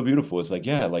 It was so beautiful. It's like,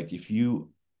 yeah, like if you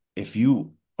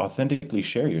authentically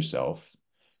share yourself,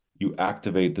 you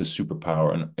activate the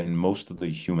superpower in most of the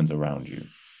humans around you.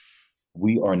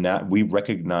 We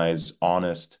recognize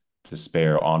honest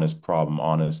despair, honest problem,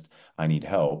 honest, I need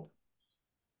help.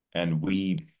 And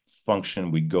we function,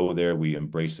 we go there, we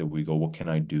embrace it, we go, what can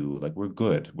I do? Like we're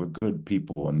good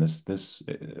people. And this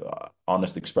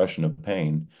honest expression of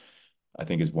pain, I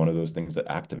think is one of those things that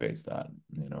activates that,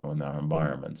 in our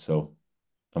environment. So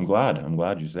I'm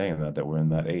glad you're saying that we're in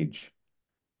that age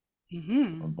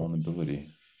Hmm. of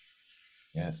vulnerability.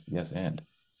 Yes, yes, and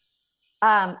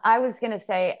I was going to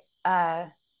say,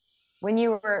 when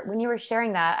you were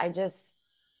sharing that,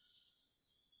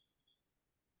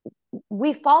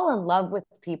 we fall in love with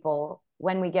people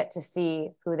when we get to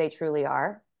see who they truly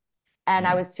are. And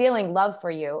I yeah, was feeling love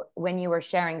for you when you were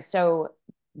sharing so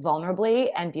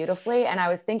vulnerably and beautifully. And I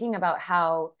was thinking about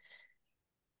how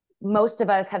most of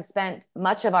us have spent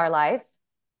much of our lives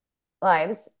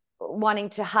wanting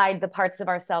to hide the parts of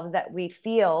ourselves that we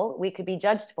feel we could be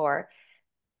judged for.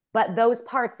 But those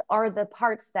parts are the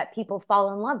parts that people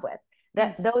fall in love with.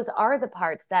 That those are the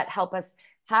parts that help us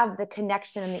have the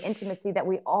connection and the intimacy that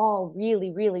we all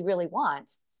really, really, really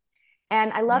want.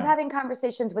 And I love yeah, having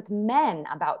conversations with men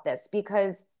about this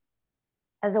because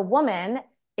as a woman,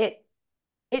 it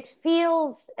it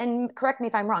feels, and correct me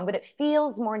if I'm wrong, but it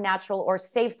feels more natural or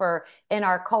safer in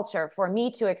our culture for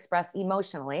me to express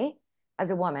emotionally as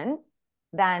a woman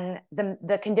than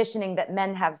the conditioning that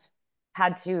men have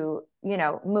had to,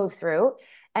 move through.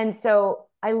 And so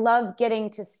I love getting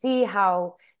to see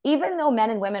how, even though men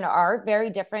and women are very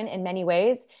different in many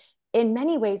ways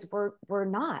we're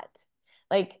not.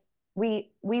 Like we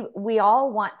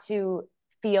all want to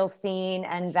feel seen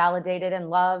and validated and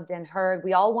loved and heard.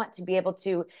 We all want to be able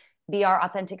to be our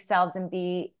authentic selves and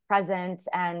be present.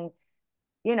 And,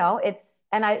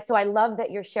 so I love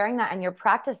that you're sharing that, and your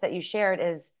practice that you shared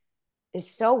is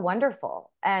so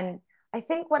wonderful. And I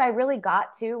think what I really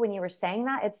got to when you were saying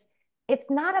that, it's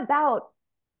not about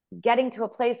getting to a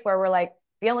place where we're like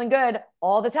feeling good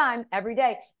all the time, every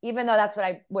day, even though that's what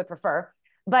I would prefer.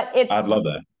 But it's, I'd love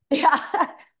that. yeah,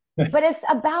 but it's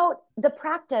about the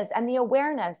practice and the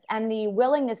awareness and the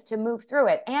willingness to move through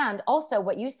it. And also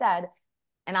what you said,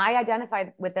 and I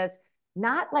identified with this,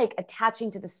 not like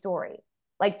attaching to the story,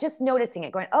 like just noticing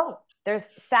it, going, oh, there's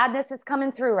sadness is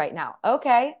coming through right now.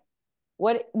 Okay,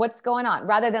 what's going on?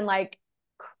 Rather than like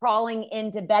crawling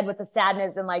into bed with the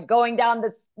sadness and like going down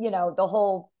this, the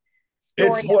whole story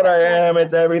It's of what it. I Like, am.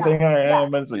 It's yeah, everything I yeah,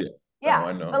 am. And so, yeah. No, yeah.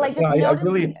 I know. But like Yeah, just I noticing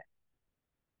really, it.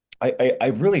 I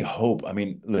really hope. I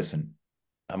mean, listen,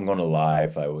 I'm gonna lie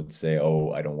if I would say,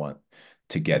 oh, I don't want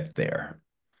to get there.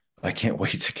 I can't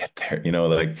wait to get there.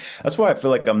 Like that's why I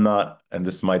feel like I'm not, and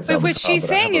this might But sound what proud, she's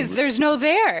but I saying have a is there's no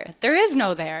there. There is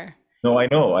no there, no,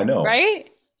 I know. right?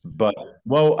 But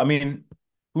well, I mean,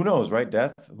 who knows, right?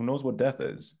 Death, who knows what death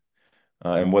is?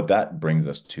 And what that brings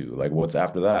us to, like what's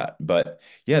after that. But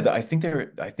yeah, I think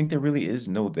there really is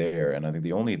no there, and I think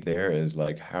the only there is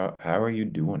like how are you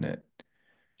doing it?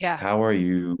 Yeah. How are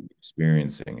you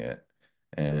experiencing it?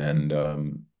 And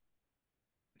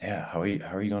yeah, how are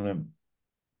you gonna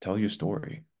tell your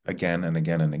story again and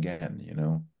again and again?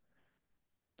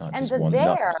 Not And just one,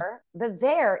 not the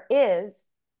there is,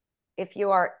 if you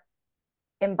are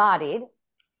embodied,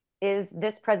 is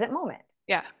this present moment.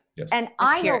 Yeah. yes, And It's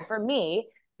I know here. for me,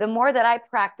 the more that I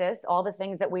practice all the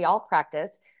things that we all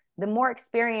practice, the more I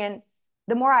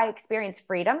experience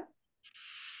freedom,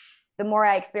 the more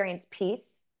I experience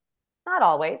peace. Not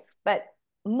always, but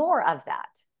more of that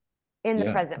in the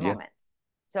yeah, present yeah, moment.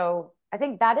 So I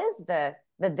think that is the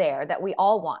there that we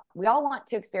all want. We all want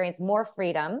to experience more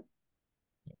freedom,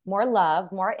 more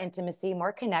love, more intimacy,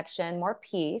 more connection, more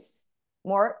peace,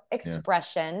 more yeah,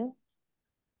 expression.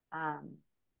 Um,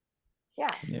 yeah.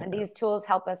 And yeah, these tools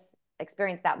help us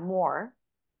experience that more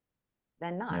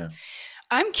than not. yeah.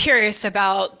 I'm curious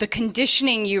about the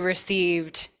conditioning you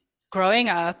received growing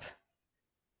up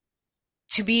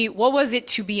what was it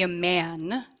to be a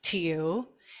man to you?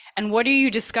 And what are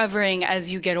you discovering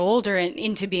as you get older and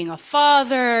into being a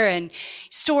father and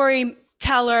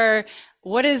storyteller?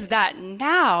 What is that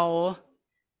now?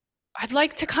 I'd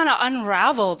like to kind of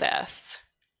unravel this.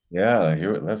 Yeah,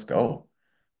 here, let's go.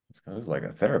 Let's go. It's like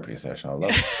a therapy session. I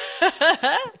love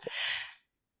it.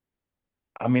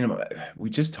 I mean, we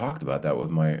just talked about that with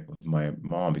my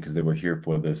mom because they were here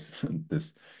for this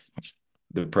this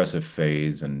depressive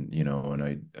phase, and and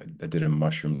I did a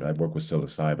mushroom. I work with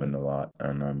psilocybin a lot,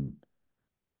 and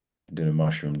did a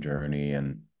mushroom journey,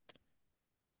 and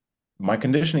my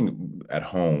conditioning at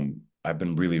home. I've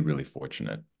been really, really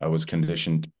fortunate. I was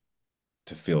conditioned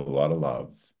to feel a lot of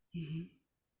love. Mhm.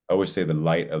 I always say the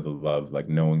light of the love, like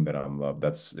knowing that I'm loved,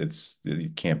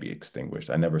 it can't be extinguished.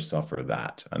 I never suffer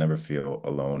that. I never feel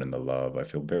alone in the love. I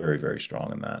feel very, very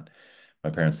strong in that. My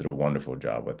parents did a wonderful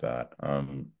job with that.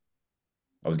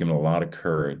 I was given a lot of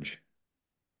courage.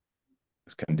 I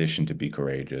was conditioned to be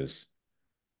courageous.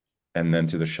 And then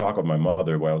to the shock of my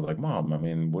mother, where I was like, Mom, I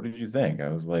mean, what did you think? I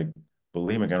was like,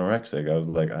 bulimic, anorexic. I was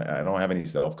like, I don't have any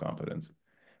self-confidence.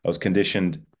 I was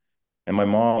conditioned. And my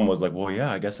mom was like, well,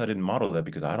 yeah, I guess I didn't model that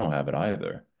because I don't have it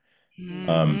either.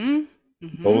 Um, Mm-hmm.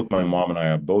 Mm-hmm. both my mom and I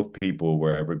are both people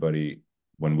where everybody,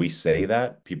 when we say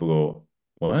that, people go,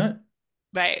 what?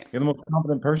 Right. You're the most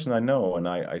confident person I know. And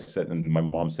I said, and my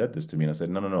mom said this to me, and I said,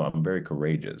 no, no, no, I'm very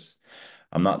courageous.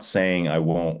 I'm not saying I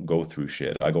won't go through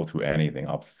shit. I go through anything.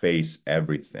 I'll face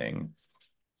everything,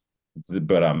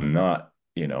 but I'm not,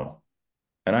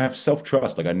 and I have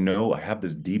self-trust. Like I know I have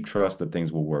this deep trust that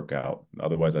things will work out.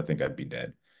 Otherwise, I think I'd be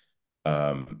dead.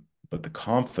 But the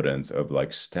confidence of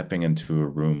like stepping into a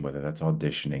room, whether that's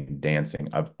auditioning, dancing,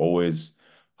 I've always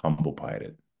humble pied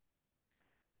it.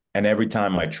 And every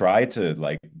time I try to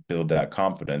like build that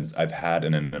confidence, I've had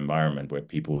in an environment where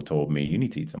people told me, you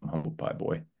need to eat some humble pie,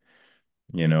 boy.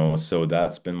 So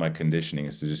that's been my conditioning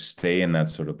is to just stay in that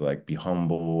sort of like be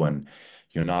humble and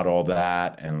you're not all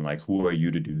that. And like, who are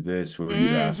you to do this? Who are you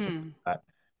to ask for Mm-hmm. that?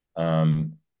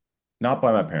 Um, Not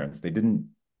by my parents. They didn't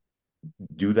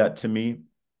do that to me,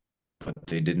 but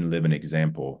they didn't live an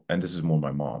example. And this is more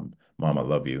my mom. Mom, I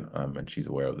love you. And she's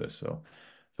aware of this. So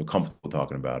I feel comfortable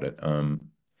talking about it.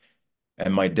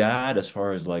 And my dad, as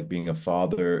far as like being a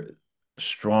father,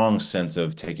 strong sense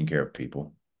of taking care of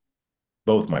people.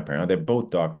 Both my parents, they're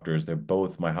both doctors.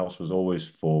 My house was always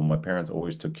full. My parents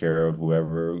always took care of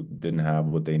whoever didn't have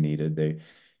what they needed.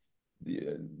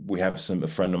 We have a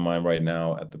friend of mine right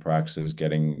now at the practice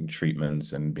getting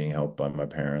treatments and being helped by my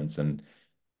parents. And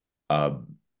uh,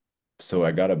 so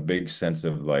I got a big sense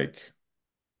of like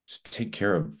just take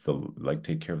care of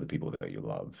the people that you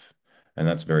love. And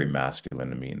that's very masculine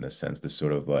to me in this sense, this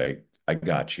sort of like, I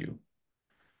got you.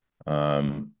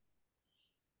 Um,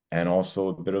 and also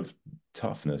a bit of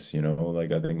toughness,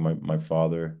 like I think my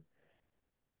father,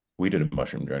 we did a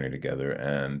mushroom journey together,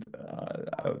 and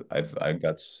I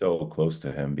got so close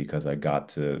to him because I got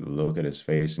to look at his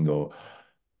face and go,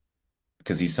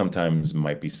 because he sometimes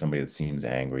might be somebody that seems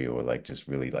angry or like just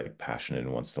really like passionate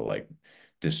and wants to like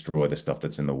destroy the stuff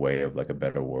that's in the way of like a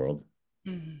better world.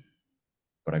 Mhm.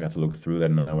 But I got to look through that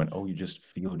and I went, oh, you just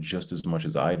feel just as much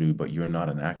as I do, but you're not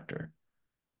an actor.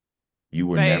 You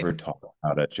were Right. never taught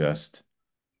how to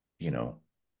you know,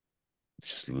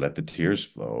 just let the tears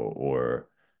flow or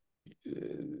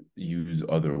use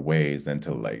other ways than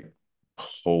to like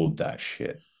hold that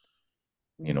shit,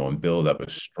 Mm-hmm. and build up a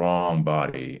strong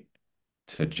body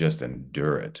to just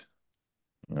endure it.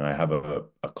 I have a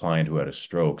client who had a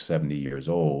stroke, 70 years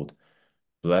old.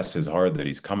 Bless his heart that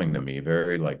he's coming to me,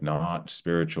 very like not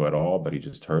spiritual at all, but he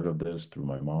just heard of this through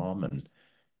my mom. And,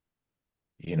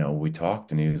 we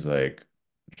talked and he was like,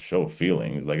 show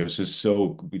feelings. Like it was just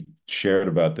so, we shared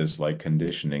about this like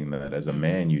conditioning that as a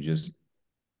man, Mhm.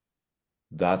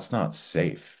 that's not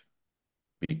safe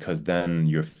because then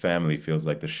your family feels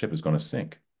like the ship is going to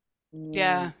sink.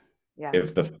 Yeah. Yeah.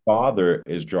 If the father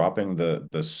is dropping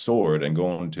the sword and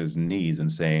going to his knees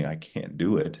and saying, I can't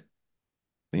do it,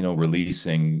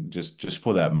 releasing just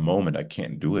for that moment, I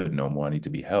can't do it no more. I need to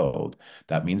be held.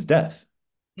 That means death,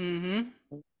 Mhm.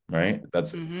 right?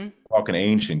 That's Mhm. talking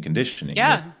ancient conditioning.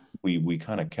 Yeah. We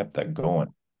kind of kept that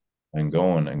going and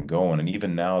going and going. And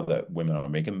even now that women are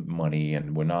making money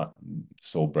and we're not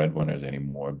sole breadwinners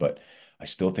anymore, but I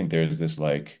still think there's this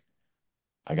like,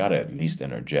 I gotta at least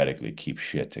energetically keep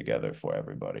shit together for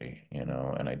everybody, and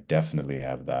I definitely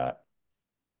have that.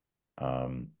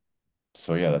 Um,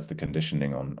 so yeah, that's the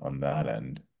conditioning on that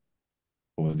end.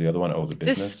 What was the other one? Oh, the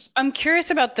This, business. I'm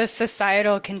curious about the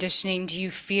societal conditioning. Do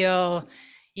you feel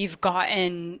you've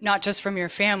gotten not just from your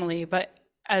family, but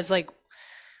as like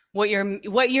what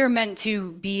you're meant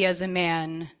to be as a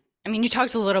man? I mean, you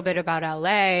talked a little bit about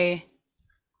LA.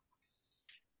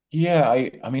 Yeah,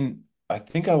 I mean, I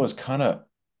think I was kind of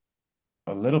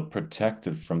a little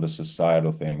protected from the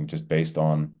societal thing just based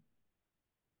on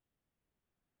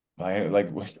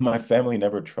my family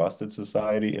never trusted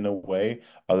society in a way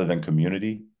other than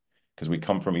community because we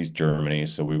come from East Germany,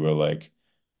 so we were like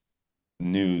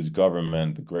news,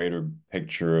 government, the greater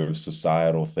picture of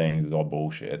societal things is all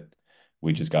bullshit.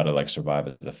 We just got to like survive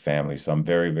as a family. So I'm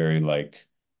very, very like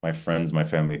my friends, my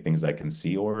family, things I can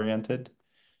see oriented.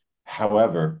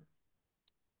 However,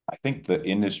 I think the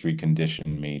industry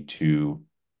conditioned me to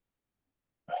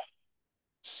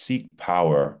seek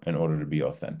power in order to be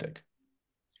authentic.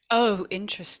 Oh,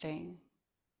 interesting.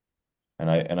 And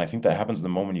I think that happens the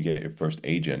moment you get your first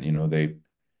agent.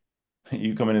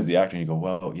 You come in as the actor and you go,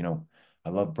 well, I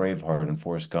love Braveheart and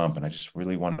Forrest Gump, and I just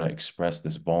really want to express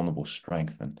this vulnerable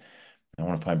strength. And I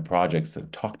want to find projects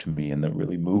that talk to me and that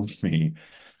really move me.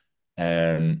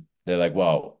 And they're like,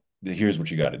 well, here's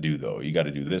what you got to do though. You got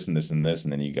to do this and this and this,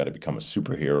 and then you got to become a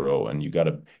superhero and you got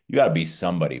to be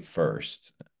somebody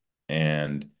first.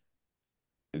 And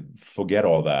forget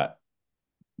all that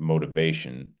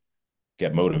motivation.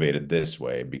 Get motivated this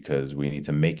way because we need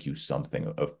to make you something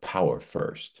of power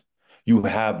first. You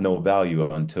have no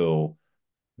value until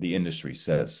the industry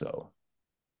says so.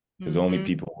 Because only Hmm.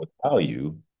 people with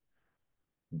value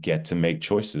get to make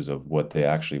choices of what they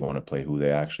actually want to play, who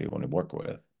they actually want to work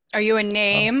with. Are you a Uh,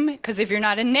 name? Because if you're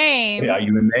not a yeah, name,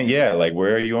 you and then yeah, like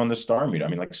where are you on the star meter? I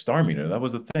mean, like star meter, that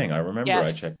was the thing. I remember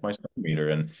I yes. checked my star meter,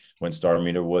 and when star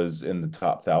meter was in the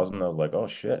top 1,000, I was like, oh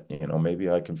shit, maybe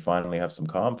I can finally have some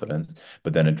confidence.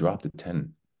 But then it dropped to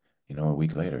 10, a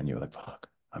week later, and you're like, fuck,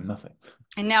 I'm nothing.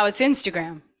 And now it's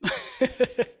Instagram.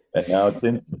 And now it's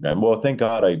Instagram. Well, thank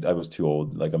God I was too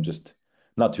old. Like I'm just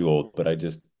not too old, but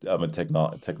I'm a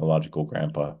technological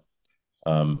grandpa.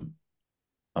 Um,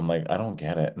 I'm like, I don't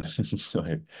get it. So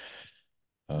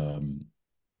um,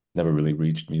 never really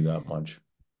reached me that much.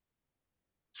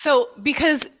 So,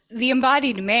 because the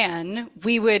embodied man,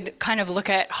 we would kind of look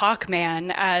at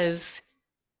Hawkman as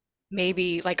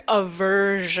maybe like a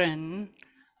version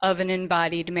of an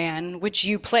embodied man, which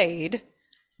you played.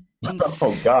 In,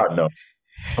 Oh God, no.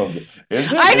 Oh,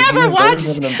 is it? I Is he never a version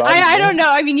of watched. an embodied I don't man? know.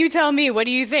 I mean, you tell me. What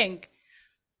do you think?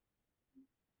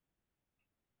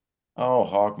 Oh,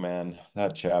 Hawkman,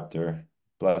 that chapter.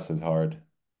 Bless his heart.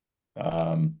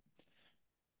 Um,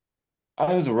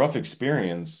 it was a rough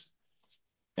experience.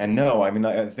 And no, I mean,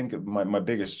 I think my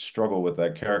biggest struggle with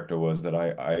that character was that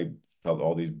I felt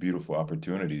all these beautiful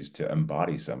opportunities to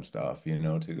embody some stuff,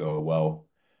 to go, well,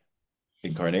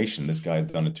 incarnation. This guy's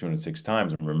done it 206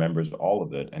 times and remembers all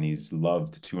of it, and he's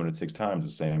loved 206 times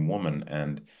the same woman,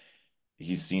 and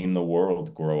he's seen the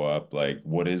world grow up. Like,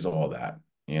 what is all that?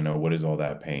 You know, what is all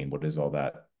that pain? What is all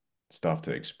that stuff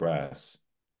to express?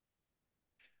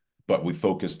 But we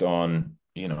focused on,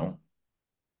 you know,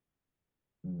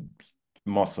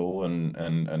 muscle and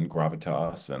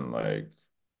gravitas and like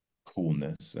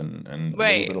coolness and a little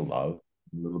Right. bit of love,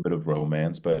 a little bit of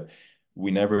romance, but we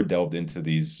never delved into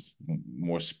these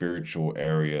more spiritual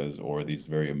areas or these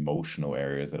very emotional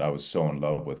areas that I was so in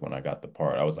love with when I got the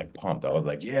part. I was like pumped. I was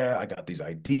like, yeah, I got these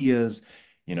ideas,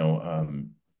 you know,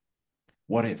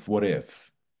 what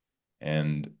if?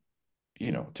 And,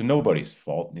 you know, to nobody's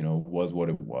fault, you know, was what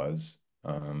it was.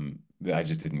 I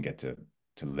just didn't get to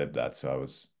live that. So I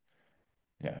was,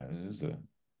 yeah, it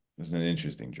was an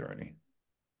interesting journey.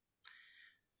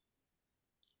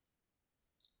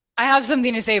 I have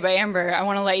something to say, but Amber, I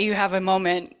want to let you have a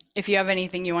moment if you have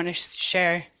anything you want to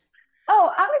share.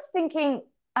 Oh, I was thinking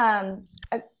um,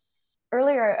 a,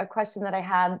 earlier a question that I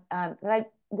had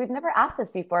we've never asked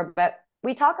this before, but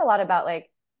we talk a lot about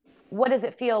like what does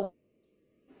it feel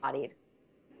embodied?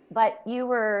 But you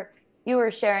were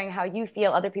sharing how you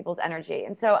feel other people's energy,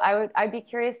 and so I'd be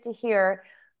curious to hear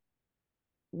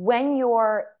when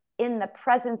you're in the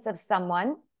presence of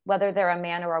someone, whether they're a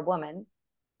man or a woman,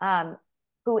 um,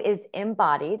 who is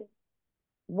embodied.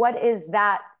 What is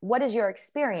that? What is your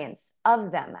experience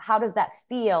of them? How does that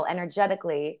feel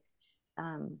energetically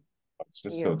um, It's to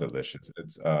just so you? delicious.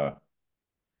 It's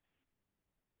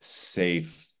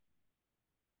safe,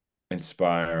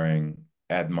 inspiring,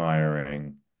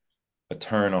 admiring, a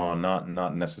turn on,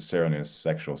 not necessarily in a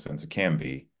sexual sense. It can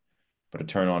be, but a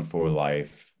turn on for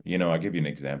life. You know, I'll give you an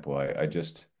example. I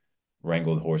just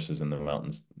wrangled horses in the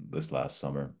mountains this last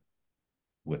summer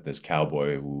with this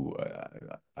cowboy who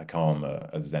I call him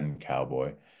a Zen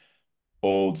cowboy,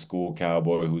 old school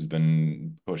cowboy who's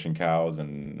been pushing cows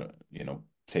and, you know,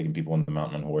 taking people on the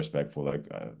mountain on horseback for like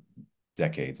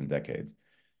decades and decades.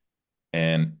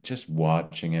 And just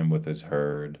watching him with his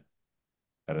herd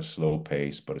at a slow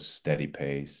pace, but a steady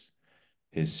pace,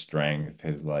 his strength,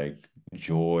 his like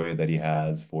joy that he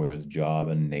has for his job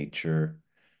and nature,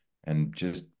 and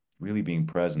just really being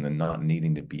present and not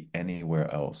needing to be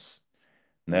anywhere else.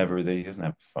 Never, he doesn't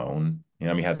have a phone. You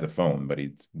know, I mean, he has a phone, but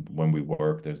he's when we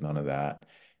work, there's none of that.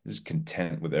 He's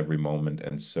content with every moment,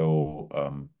 and so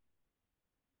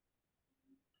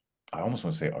I almost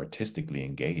want to say artistically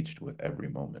engaged with every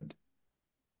moment.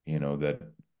 You know, that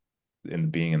in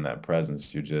being in that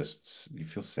presence, you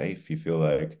feel safe. You feel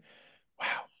like,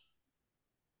 wow,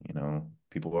 you know,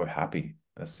 people are happy.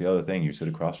 That's the other thing. You sit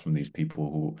across from these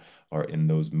people who are in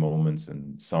those moments,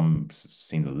 and some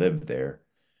seem to live there,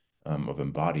 of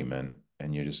embodiment,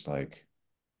 and you're just like,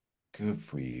 good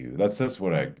for you. That's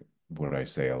what I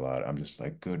say a lot. I'm just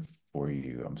like, good for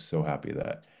you. I'm so happy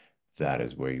that that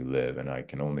is where you live, and I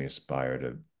can only aspire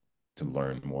to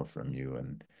learn more from you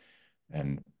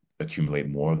and accumulate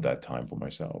more of that time for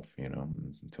myself, you know,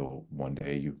 until one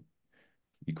day you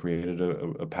created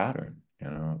a pattern, you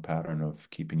know, a pattern of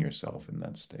keeping yourself in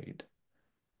that state.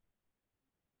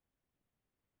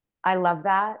 I love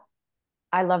that.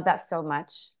 I love that so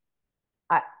much.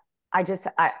 I I just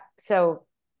I so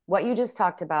what you just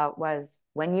talked about was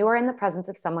when you are in the presence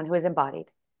of someone who is embodied,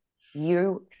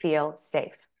 you feel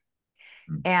safe.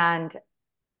 Mm. And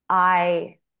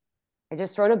I I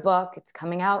just wrote a book. It's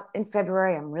coming out in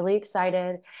February. I'm really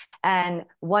excited. And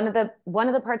one of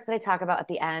the parts that I talk about at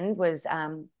the end was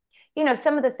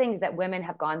some of the things that women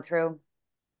have gone through.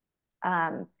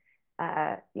 Um,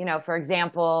 for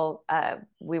example,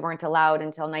 we weren't allowed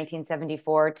until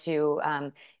 1974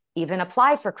 to even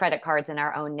apply for credit cards in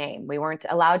our own name. We weren't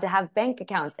allowed to have bank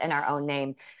accounts in our own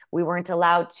name. We weren't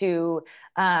allowed to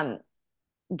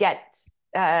get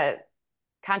uh,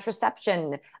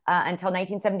 contraception until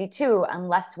 1972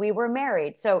 unless we were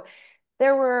married. So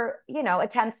there were,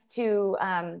 attempts to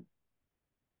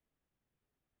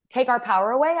take our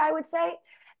power away, I would say.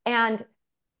 And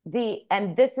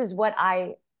this is what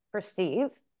I perceive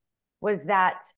was that